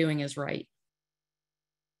what we're doing is right.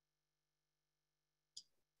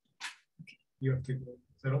 You have to,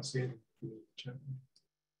 I don't see anything in the chat.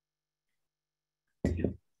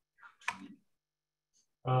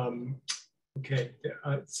 Okay,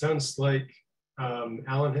 it sounds like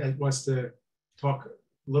Alan wants to talk a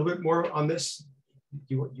little bit more on this.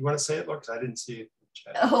 You want to say it, Laura? Because I didn't see it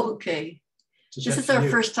in the chat. Okay. This is our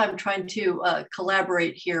first time trying to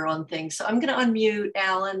collaborate here on things. So I'm going to unmute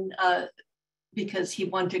Alan because he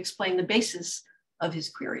wanted to explain the basis of his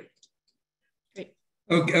query. Great.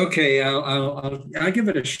 Okay, I'll give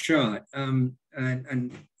it a shot. And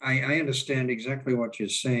I understand exactly what you're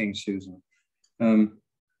saying, Susan.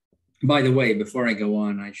 By the way, before I go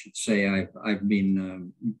on, I should say I've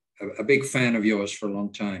been a big fan of yours for a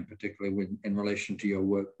long time, particularly in relation to your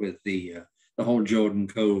work with the whole Jordan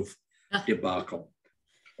Cove debacle.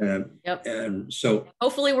 Yep. And so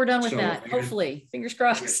hopefully we're done with that. Hopefully, fingers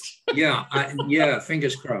crossed. Yeah,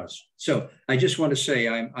 fingers crossed. So I just want to say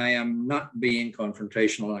I am not being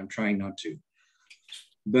confrontational. I'm trying not to.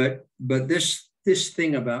 But this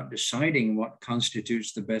thing about deciding what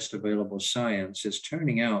constitutes the best available science is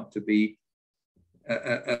turning out to be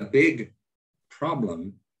a big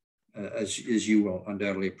problem, as you will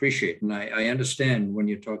undoubtedly appreciate. And I understand when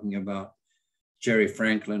you're talking about Jerry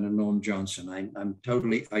Franklin and Norm Johnson. I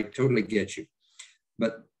totally get you.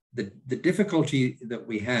 But the difficulty that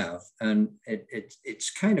we have, and it's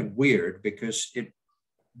kind of weird because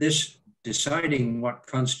this deciding what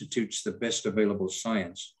constitutes the best available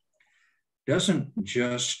science doesn't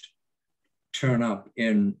just turn up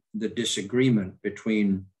in the disagreement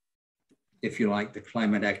between, if you like, the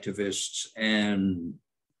climate activists and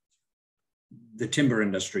the timber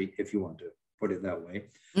industry, if you want to put it that way.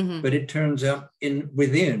 Mm-hmm. But it turns up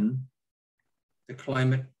within the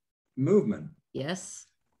climate movement. Yes.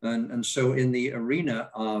 And so in the arena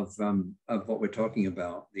of what we're talking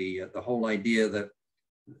about, the whole idea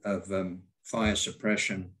of fire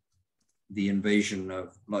suppression, the invasion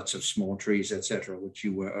of lots of small trees, etc., which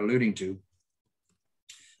you were alluding to.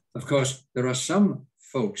 Of course, there are some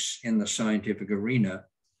folks in the scientific arena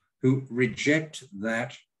who reject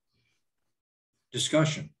that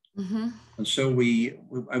discussion. And so we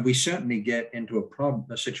certainly get into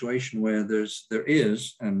a situation where there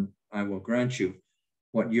is, and I will grant you,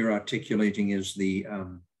 what you're articulating is the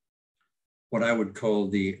what I would call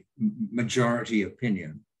the majority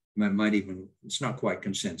opinion. Might even, it's not quite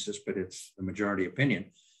consensus, but it's the majority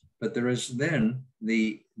opinion. But there is then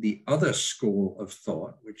the other school of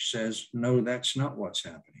thought which says, no, that's not what's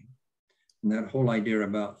happening. And that whole idea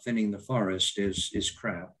about thinning the forest is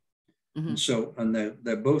crap. And so, and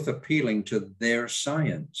they're both appealing to their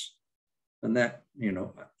science. And that, you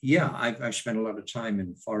know, yeah, I've spent a lot of time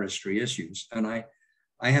in forestry issues, and I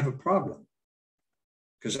have a problem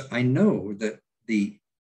because I know that the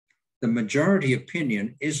majority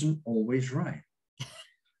opinion isn't always right.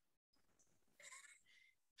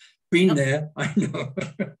 Been there, I know.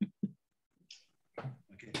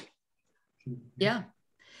 Okay. Yeah.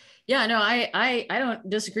 Yeah, no, I don't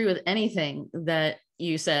disagree with anything that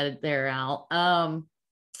you said there, Al.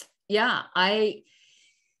 Yeah, I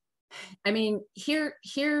mean,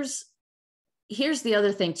 here's the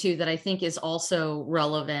other thing too that I think is also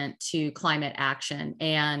relevant to climate action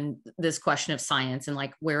and this question of science and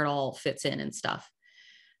like where it all fits in and stuff.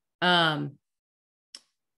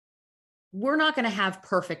 We're not going to have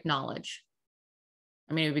perfect knowledge.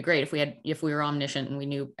 I mean, it would be great if we were omniscient and we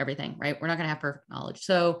knew everything, right? We're not going to have perfect knowledge.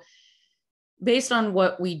 So based on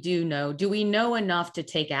what we do know, do we know enough to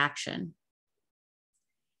take action?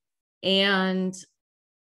 And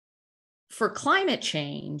for climate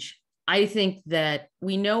change, I think that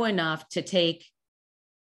we know enough to take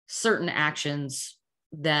certain actions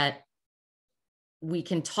that we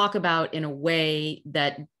can talk about in a way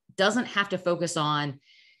that doesn't have to focus on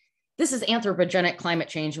this is anthropogenic climate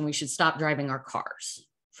change and we should stop driving our cars,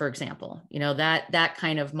 for example. You know, that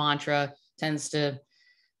kind of mantra tends to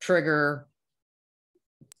trigger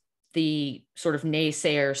the sort of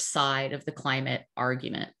naysayer side of the climate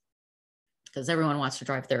argument because everyone wants to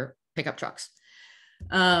drive their pickup trucks.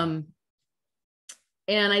 And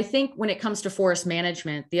I think when it comes to forest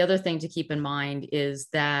management, the other thing to keep in mind is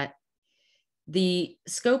that the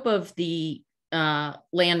scope of the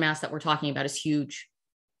landmass that we're talking about is huge.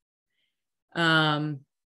 And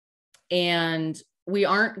we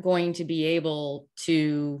aren't going to be able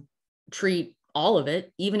to treat all of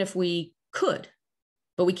it, even if we could,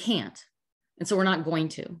 but we can't. And so we're not going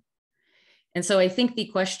to. And so I think the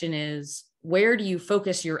question is, where do you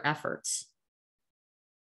focus your efforts?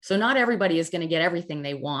 So not everybody is going to get everything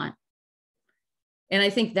they want. And I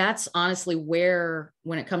think that's honestly where,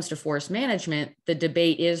 when it comes to forest management, the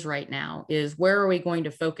debate is right now, is where are we going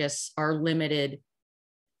to focus our limited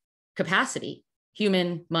capacity,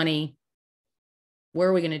 human, money, where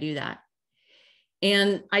are we going to do that?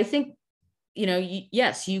 And I think, you know,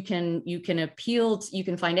 yes, you can appeal, you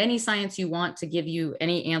can find any science you want to give you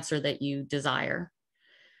any answer that you desire.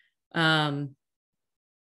 But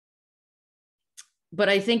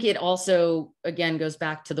I think it also, again, goes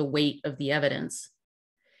back to the weight of the evidence.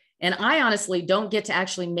 And I honestly don't get to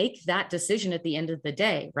actually make that decision at the end of the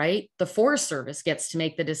day, right? The Forest Service gets to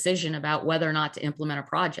make the decision about whether or not to implement a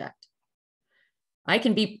project. I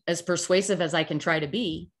can be as persuasive as I can try to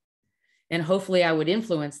be, and hopefully I would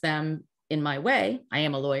influence them in my way. I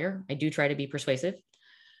am a lawyer. I do try to be persuasive.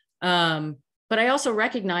 But I also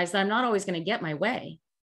recognize that I'm not always going to get my way.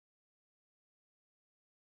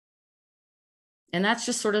 And that's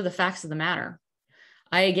just sort of the facts of the matter.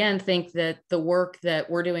 I, again, think that the work that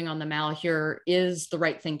we're doing on the Malheur is the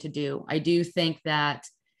right thing to do. I do think that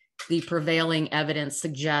the prevailing evidence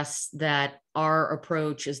suggests that our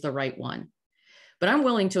approach is the right one. But I'm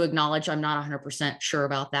willing to acknowledge I'm not 100% sure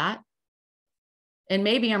about that. And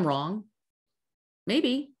maybe I'm wrong.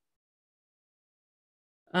 Maybe.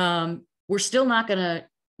 We're still not going to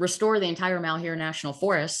restore the entire Malheur National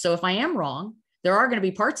Forest. So if I am wrong, there are going to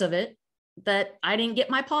be parts of it that I didn't get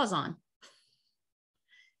my paws on.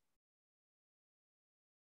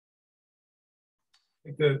 I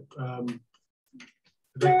think that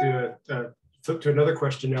I'd like to flip to another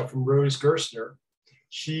question now from Rose Gerstner.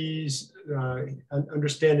 She's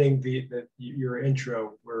understanding your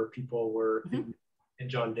intro where people were in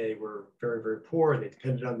John Day were very, very poor and they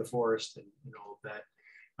depended on the forest and all of that.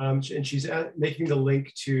 And she's making the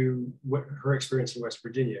link to what her experience in West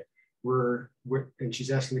Virginia. And she's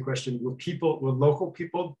asking the question: were local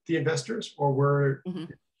people the investors, or were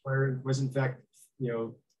was in fact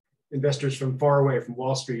investors from far away, from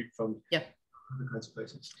Wall Street, from other kinds of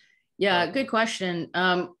places? Yeah, good question.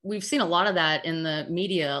 We've seen a lot of that in the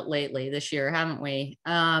media lately this year, haven't we?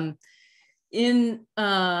 In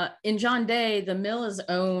John Day, the mill is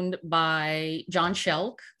owned by John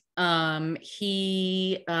Shelk.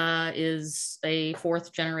 He is a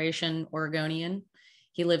fourth generation Oregonian.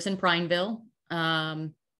 He lives in Prineville.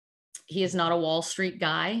 He is not a Wall Street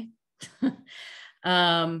guy.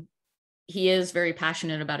 He is very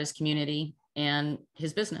passionate about his community and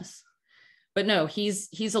his business. But no,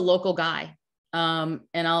 he's a local guy. And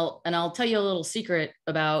I'll tell you a little secret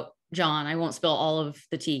about John. I won't spill all of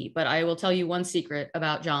the tea, but I will tell you one secret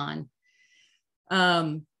about John.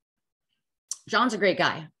 John's a great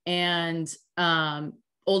guy, and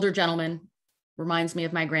older gentleman, reminds me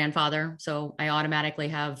of my grandfather. So I automatically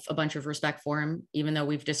have a bunch of respect for him, even though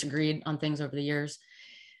we've disagreed on things over the years.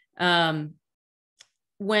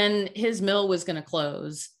 When his mill was going to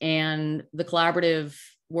close and the collaborative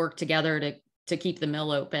worked together to keep the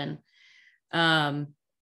mill open,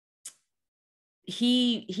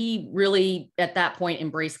 he really at that point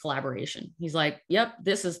embraced collaboration. He's like, yep,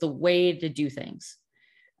 this is the way to do things.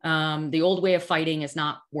 The old way of fighting is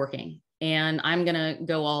not working, and I'm going to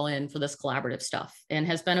go all in for this collaborative stuff, and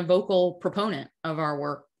has been a vocal proponent of our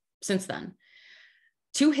work since then.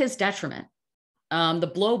 To his detriment,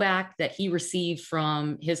 the blowback that he received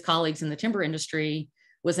from his colleagues in the timber industry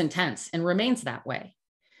was intense and remains that way,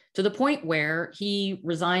 to the point where he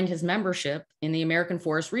resigned his membership in the American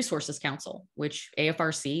Forest Resources Council, which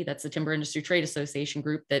AFRC, that's the Timber Industry Trade Association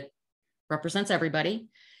group that represents everybody,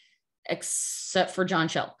 except for John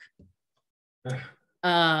Shelk.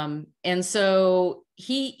 And so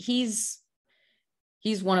he's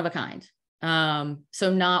one of a kind.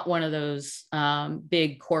 So not one of those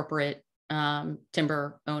big corporate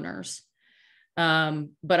timber owners.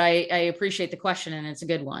 But I appreciate the question, and it's a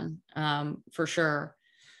good one for sure.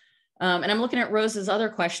 And I'm looking at Rose's other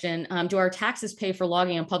question. Do our taxes pay for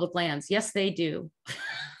logging on public lands? Yes, they do.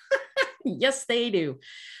 Yes, they do.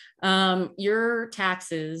 Your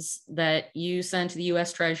taxes that you send to the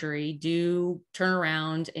US Treasury do turn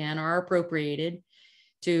around and are appropriated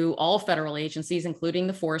to all federal agencies, including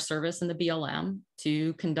the Forest Service and the BLM,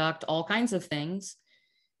 to conduct all kinds of things,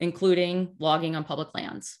 including logging on public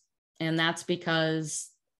lands. And that's because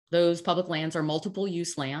those public lands are multiple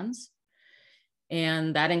use lands.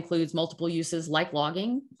 And that includes multiple uses like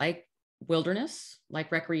logging, like wilderness,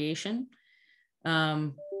 like recreation.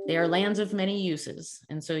 They are lands of many uses.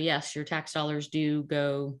 And so, yes, your tax dollars do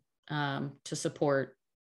go to support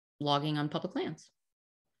logging on public lands.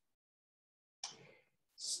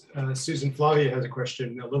 Susan Flavia has a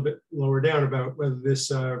question a little bit lower down about whether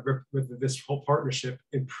this whole partnership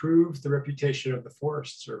improves the reputation of the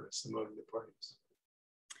Forest Service among the parties.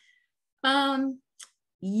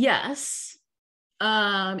 Yes.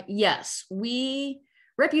 Yes,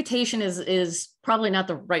 reputation is probably not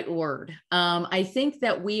the right word. I think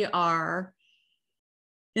that we are,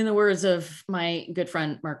 in the words of my good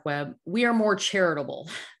friend, Mark Webb, we are more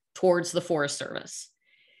charitable towards the Forest Service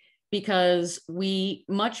because we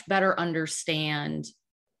much better understand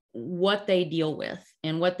what they deal with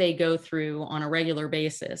and what they go through on a regular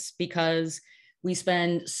basis because we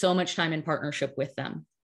spend so much time in partnership with them.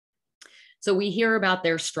 So we hear about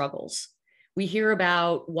their struggles. We hear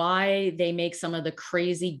about why they make some of the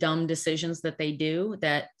crazy, dumb decisions that they do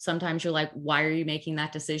that sometimes you're like, why are you making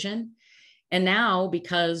that decision? And now,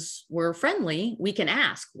 because we're friendly, we can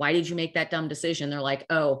ask, why did you make that dumb decision? They're like,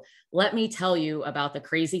 oh, let me tell you about the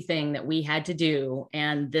crazy thing that we had to do.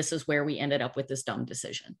 And this is where we ended up with this dumb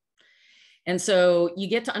decision. And so you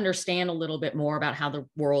get to understand a little bit more about how the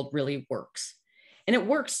world really works. And it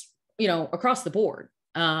works, across the board.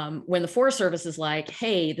 When the Forest Service is like,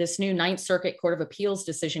 hey, this new Ninth Circuit Court of Appeals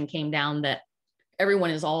decision came down that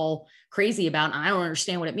everyone is all crazy about, and I don't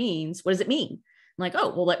understand what it means. What does it mean? I'm like, oh,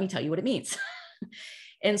 well, let me tell you what it means.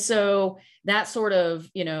 And so that sort of,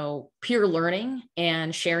 peer learning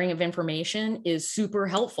and sharing of information is super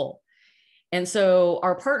helpful. And so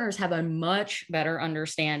our partners have a much better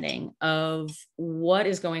understanding of what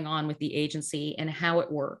is going on with the agency and how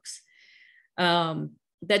it works.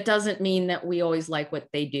 That doesn't mean that we always like what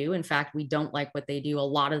they do. In fact, we don't like what they do a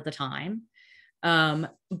lot of the time.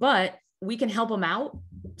 But we can help them out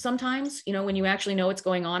sometimes, when you actually know what's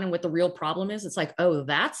going on and what the real problem is. It's like, oh,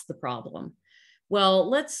 that's the problem. Well,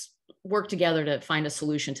 let's work together to find a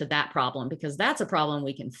solution to that problem because that's a problem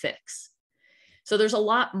we can fix. So there's a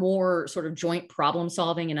lot more sort of joint problem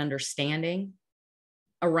solving and understanding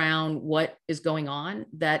around what is going on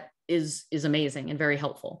that is amazing and very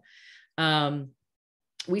helpful.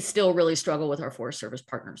 We still really struggle with our Forest Service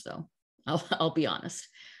partners, though. I'll be honest.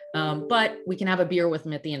 But we can have a beer with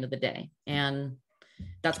them at the end of the day, and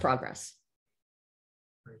that's progress.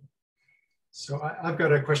 So I've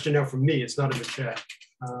got a question now from me. It's not in the chat.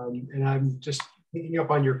 And I'm just picking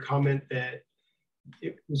up on your comment that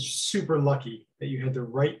it was super lucky that you had the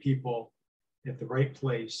right people at the right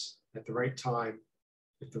place at the right time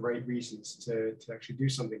with the right reasons to actually do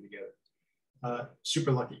something together.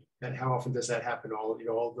 Super lucky. And how often does that happen?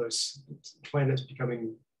 All those planets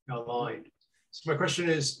becoming aligned. So my question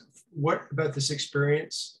is, what about this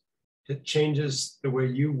experience that changes the way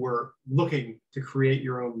you were looking to create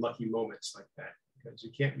your own lucky moments like that? Because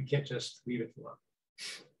we can't just leave it to luck.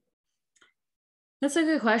 That's a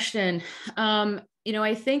good question.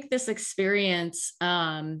 I think this experience,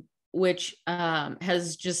 which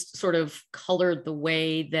has just sort of colored the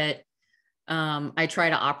way that I try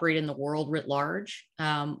to operate in the world writ large,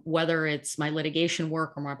 whether it's my litigation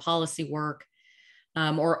work or my policy work,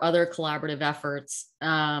 or other collaborative efforts.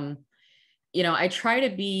 I try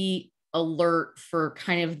to be alert for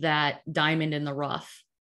kind of that diamond in the rough.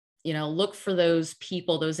 Look for those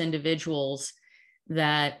people, those individuals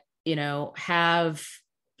that have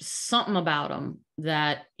something about them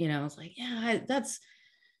that it's like, yeah, that's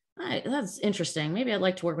interesting. Maybe I'd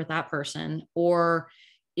like to work with that person. Or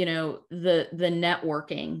the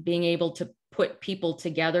networking, being able to put people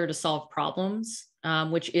together to solve problems,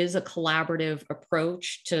 which is a collaborative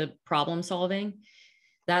approach to problem solving.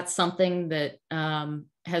 That's something that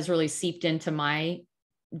has really seeped into my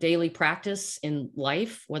daily practice in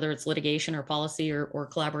life, whether it's litigation or policy or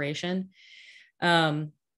collaboration.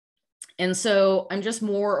 And so I'm just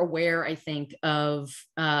more aware, I think, of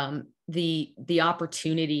the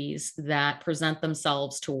opportunities that present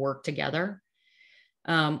themselves to work together.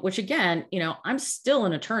 Which again, I'm still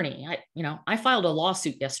an attorney. I filed a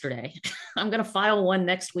lawsuit yesterday. I'm going to file one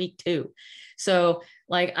next week too. So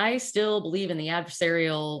I still believe in the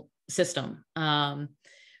adversarial system.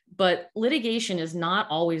 But litigation is not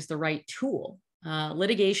always the right tool.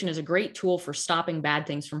 Litigation is a great tool for stopping bad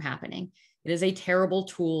things from happening. It is a terrible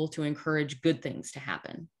tool to encourage good things to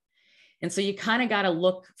happen. And so you kind of got to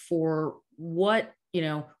look for what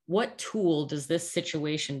tool does this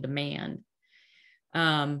situation demand?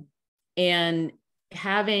 And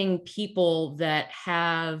having people that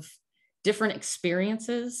have different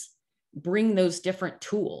experiences bring those different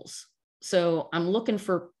tools. So I'm looking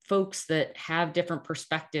for folks that have different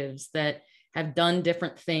perspectives, that have done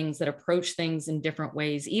different things, that approach things in different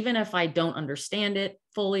ways. Even if I don't understand it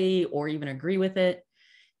fully or even agree with it,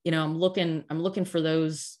 I'm looking for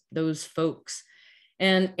those folks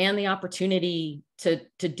and the opportunity to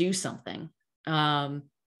do something.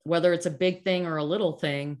 Whether it's a big thing or a little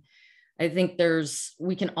thing, I think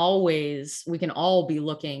we can all be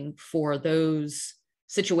looking for those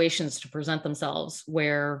situations to present themselves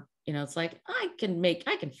where, it's like, I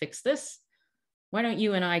can fix this. Why don't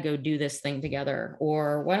you and I go do this thing together?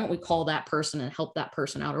 Or why don't we call that person and help that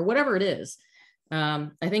person out, or whatever it is. I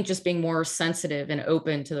think just being more sensitive and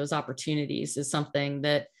open to those opportunities is something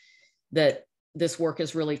that this work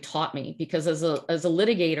has really taught me, because as a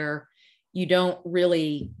litigator, you're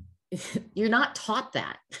not taught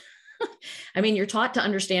that. I mean, you're taught to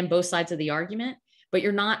understand both sides of the argument, but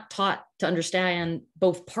you're not taught to understand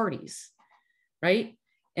both parties, right?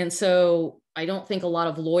 And so I don't think a lot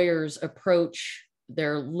of lawyers approach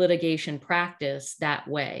their litigation practice that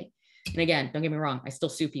way. And again, don't get me wrong, I still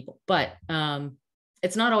sue people, but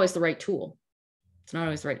it's not always the right tool. It's not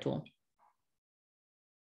always the right tool.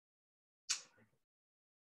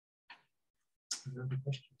 Other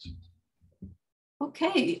questions?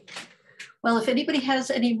 Okay. Well, if anybody has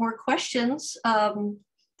any more questions,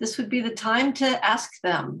 this would be the time to ask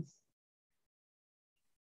them.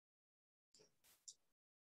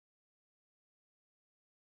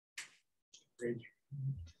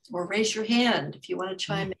 Or raise your hand if you want to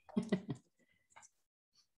chime in.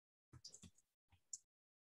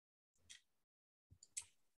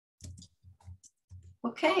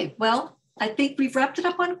 Okay, well, I think we've wrapped it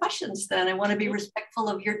up on questions then. I want to be respectful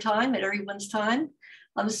of your time and everyone's time.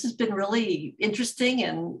 This has been really interesting,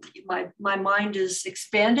 and my mind is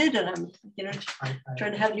expanded, and I'm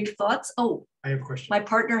trying to have new thoughts. Oh, I have a question. My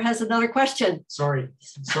partner has another question. Sorry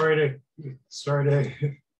to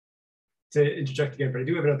interject again, but I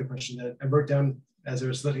do have another question that I wrote down as I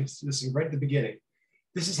was listening right at the beginning.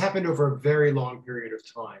 This has happened over a very long period of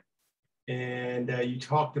time. And you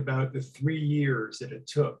talked about the 3 years that it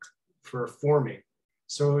took for forming.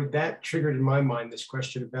 So that triggered in my mind this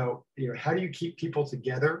question about, how do you keep people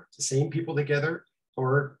together, the same people together,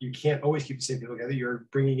 or you can't always keep the same people together, you're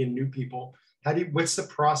bringing in new people. What's the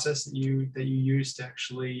process that you use to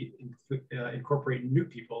actually incorporate new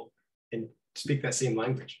people and speak that same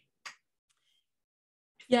language?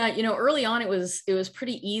 Yeah, early on it was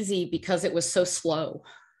pretty easy because it was so slow.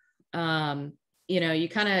 You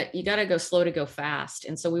got to go slow to go fast.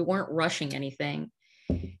 And so we weren't rushing anything.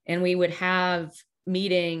 And we would have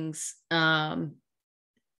meetings.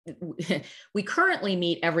 We currently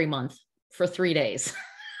meet every month for 3 days.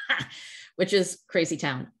 which is crazy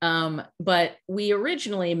town. But we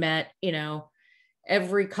originally met,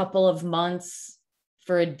 every couple of months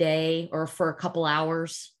for a day or for a couple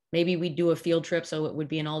hours. Maybe we'd do a field trip, so it would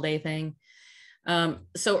be an all-day thing.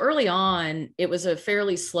 So early on, it was a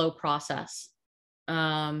fairly slow process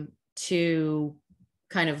to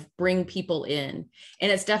kind of bring people in,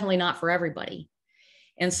 and it's definitely not for everybody.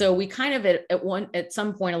 And so we kind of at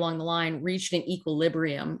some point along the line reached an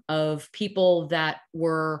equilibrium of people that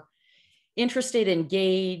were interested,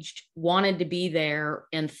 engaged, wanted to be there,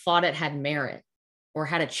 and thought it had merit or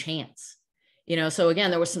had a chance. So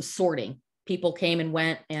again, there was some sorting. People came and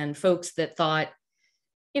went, and folks that thought,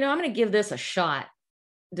 I'm going to give this a shot,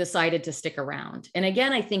 decided to stick around. And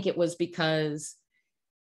again, I think it was because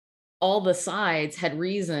all the sides had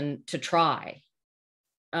reason to try.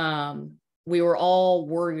 We were all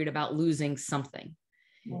worried about losing something.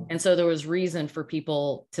 And so there was reason for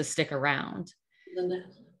people to stick around.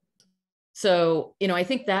 So, I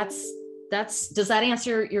think that's, does that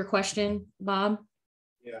answer your question, Bob?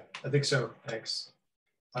 Yeah, I think so. Thanks.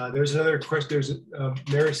 There's another question.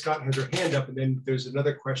 Mary Scott has her hand up, and then there's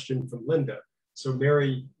another question from Linda. So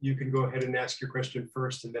Mary, you can go ahead and ask your question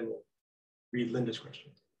first, and then we'll read Linda's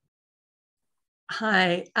question.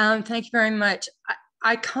 Hi, thank you very much.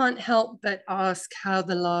 I can't help but ask how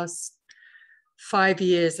the last 5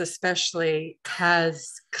 years especially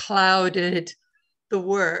has clouded the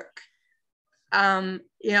work.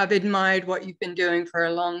 I've admired what you've been doing for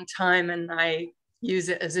a long time, and I use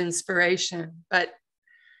it as inspiration, but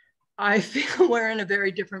I feel we're in a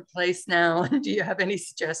very different place now. Do you have any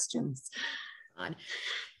suggestions?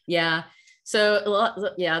 Yeah. So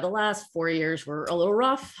the last 4 years were a little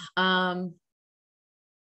rough.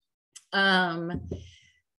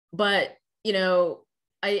 But,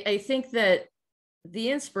 I think that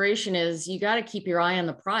the inspiration is you got to keep your eye on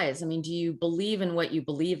the prize. I mean, do you believe in what you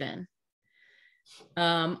believe in?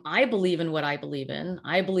 I believe in what I believe in.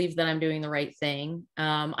 I believe that I'm doing the right thing.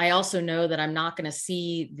 I also know that I'm not going to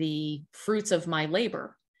see the fruits of my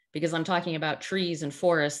labor, because I'm talking about trees and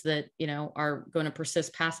forests that, are going to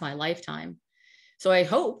persist past my lifetime. So I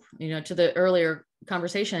hope, to the earlier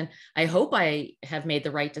conversation, I hope I have made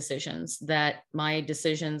the right decisions, that my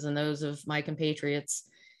decisions and those of my compatriots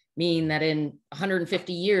mean that in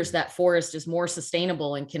 150 years, that forest is more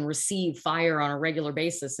sustainable and can receive fire on a regular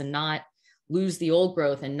basis and not lose the old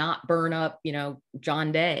growth and not burn up,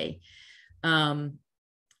 John Day.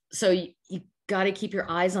 So you got to keep your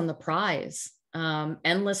eyes on the prize.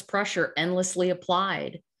 Endless pressure, endlessly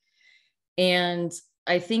applied. And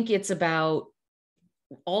I think it's about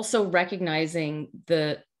also recognizing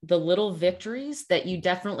the little victories that you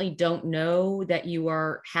definitely don't know that you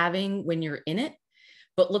are having when you're in it,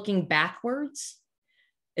 but looking backwards,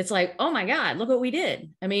 it's like, oh my God, look what we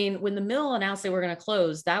did. I mean, when the mill announced they were going to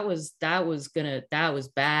close, that was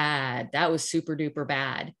bad. That was super duper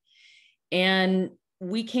bad. And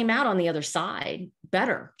we came out on the other side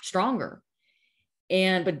better, stronger.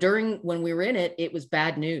 But when we were in it, it was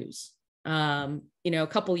bad news. A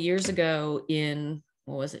couple years ago in,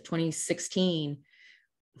 2016,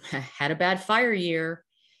 had a bad fire year.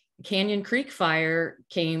 Canyon Creek fire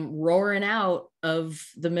came roaring out of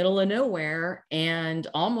the middle of nowhere and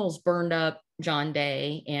almost burned up John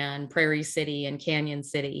Day and Prairie City and Canyon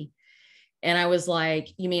City. And I was like,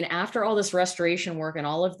 you mean after all this restoration work and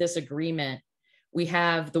all of this agreement, we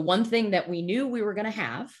have the one thing that we knew we were going to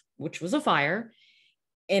have, which was a fire,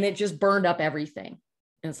 and it just burned up everything.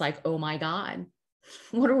 And it's like, oh my God,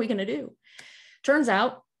 what are we going to do? Turns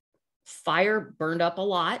out fire burned up a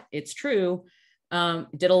lot. It's true.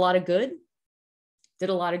 Did a lot of good.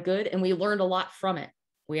 And we learned a lot from it.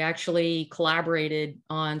 We actually collaborated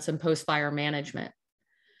on some post-fire management,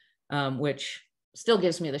 which still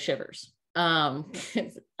gives me the shivers. I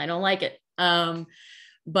don't like it.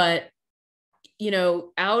 But,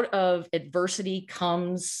 out of adversity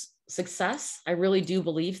comes success. I really do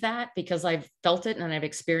believe that, because I've felt it and I've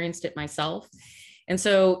experienced it myself. And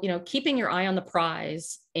so, keeping your eye on the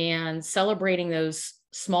prize and celebrating those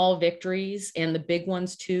small victories and the big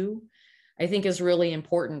ones too, I think is really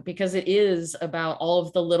important, because it is about all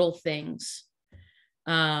of the little things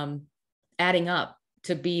adding up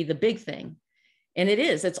to be the big thing. And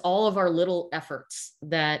it's all of our little efforts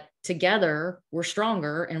that together we're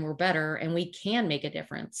stronger and we're better, and we can make a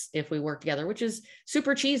difference if we work together, which is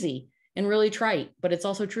super cheesy and really trite, but it's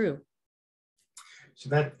also true. So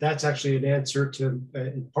that's actually an answer to,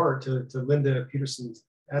 in part, to Linda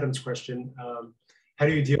Peterson-Adams' question. How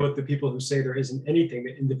do you deal with the people who say there isn't anything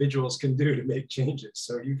that individuals can do to make changes?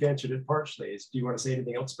 So you've answered it partially. Do you want to say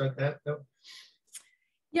anything else about that, though?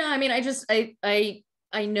 Yeah, I mean, I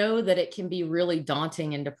I know that it can be really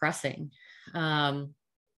daunting and depressing, and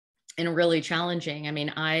really challenging. I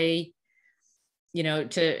mean,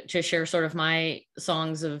 to share sort of my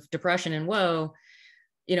songs of depression and woe,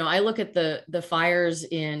 I look at the fires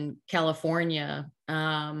in California,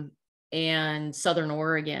 and Southern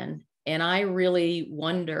Oregon, and I really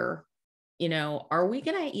wonder, are we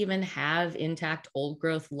going to even have intact old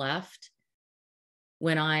growth left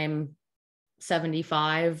when I'm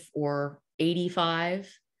 75 or 85?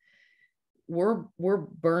 We're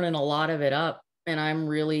burning a lot of it up, and I'm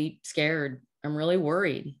really scared. I'm really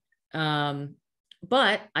worried.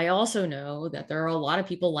 But I also know that there are a lot of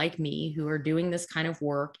people like me who are doing this kind of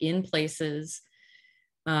work in places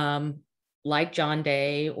like John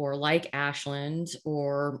Day or like Ashland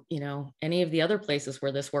or, any of the other places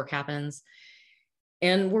where this work happens.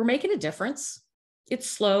 And we're making a difference. It's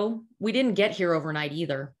slow. We didn't get here overnight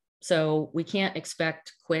either. So we can't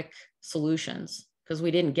expect quick solutions because we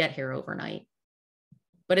didn't get here overnight.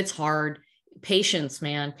 But it's hard. Patience,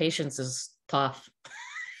 man. Patience is tough.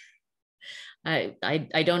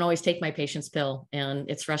 I don't always take my patience pill, and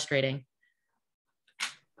it's frustrating.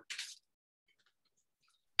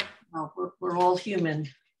 Well, we're all human.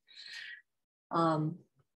 Well,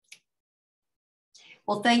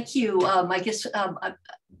 thank you. I guess I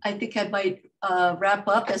think I might wrap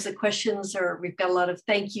up as the questions are, we've got a lot of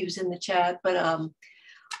thank yous in the chat, but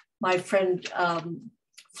my friend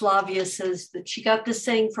Flavia says that she got this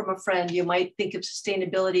saying from a friend: you might think of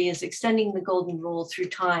sustainability as extending the golden rule through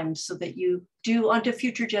time so that you do unto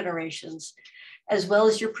future generations, as well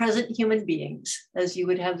as your present human beings, as you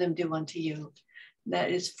would have them do unto you. That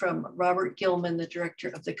is from Robert Gilman, the director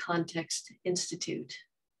of the Context Institute.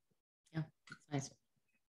 Yeah, that's nice.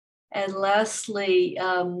 And lastly,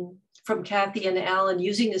 from Kathy and Alan,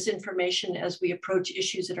 using this information as we approach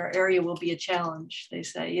issues in our area will be a challenge. They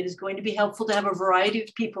say it is going to be helpful to have a variety of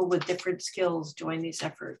people with different skills join these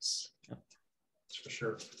efforts. That's for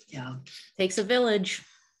sure. Yeah. Takes a village.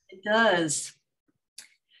 It does.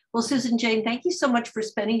 Well, Susan Jane, thank you so much for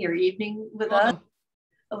spending your evening with us.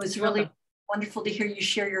 It was really wonderful to hear you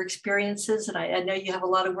share your experiences. And I know you have a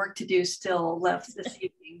lot of work to do still left this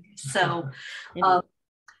evening. So,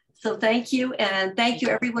 so thank you. And thank you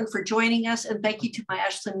everyone for joining us. And thank you to my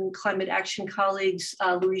Ashland Climate Action colleagues,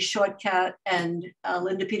 Louise Shortcat and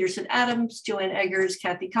Linda Peterson-Adams, Joanne Eggers,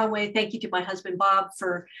 Kathy Conway. Thank you to my husband, Bob,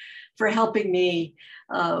 for helping me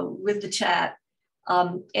with the chat.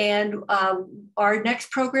 Our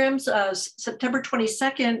next programs, September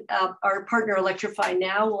 22nd, our partner Electrify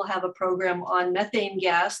Now will have a program on methane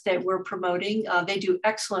gas that we're promoting. They do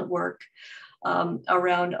excellent work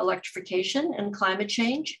around electrification and climate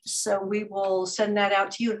change. So we will send that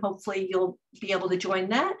out to you, and hopefully you'll be able to join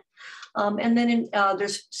that. And then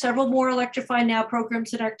there's several more Electrify Now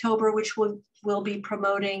programs in October, which we'll be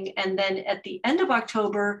promoting. And then at the end of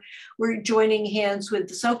October, we're joining hands with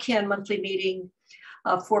the SOCAN monthly meeting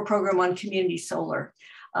for a program on community solar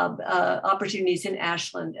opportunities in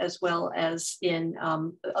Ashland, as well as in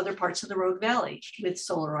other parts of the Rogue Valley with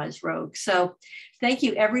Solarized Rogue. So thank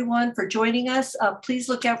you everyone for joining us. Please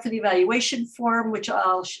look out for the evaluation form, which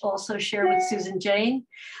I'll also share with Susan Jane.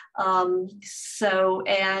 Look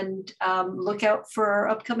out for our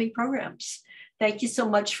upcoming programs. Thank you so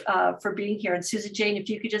much for being here. And Susan Jane, if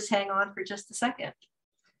you could just hang on for just a second.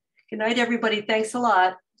 Good night, everybody. Thanks a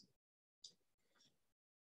lot.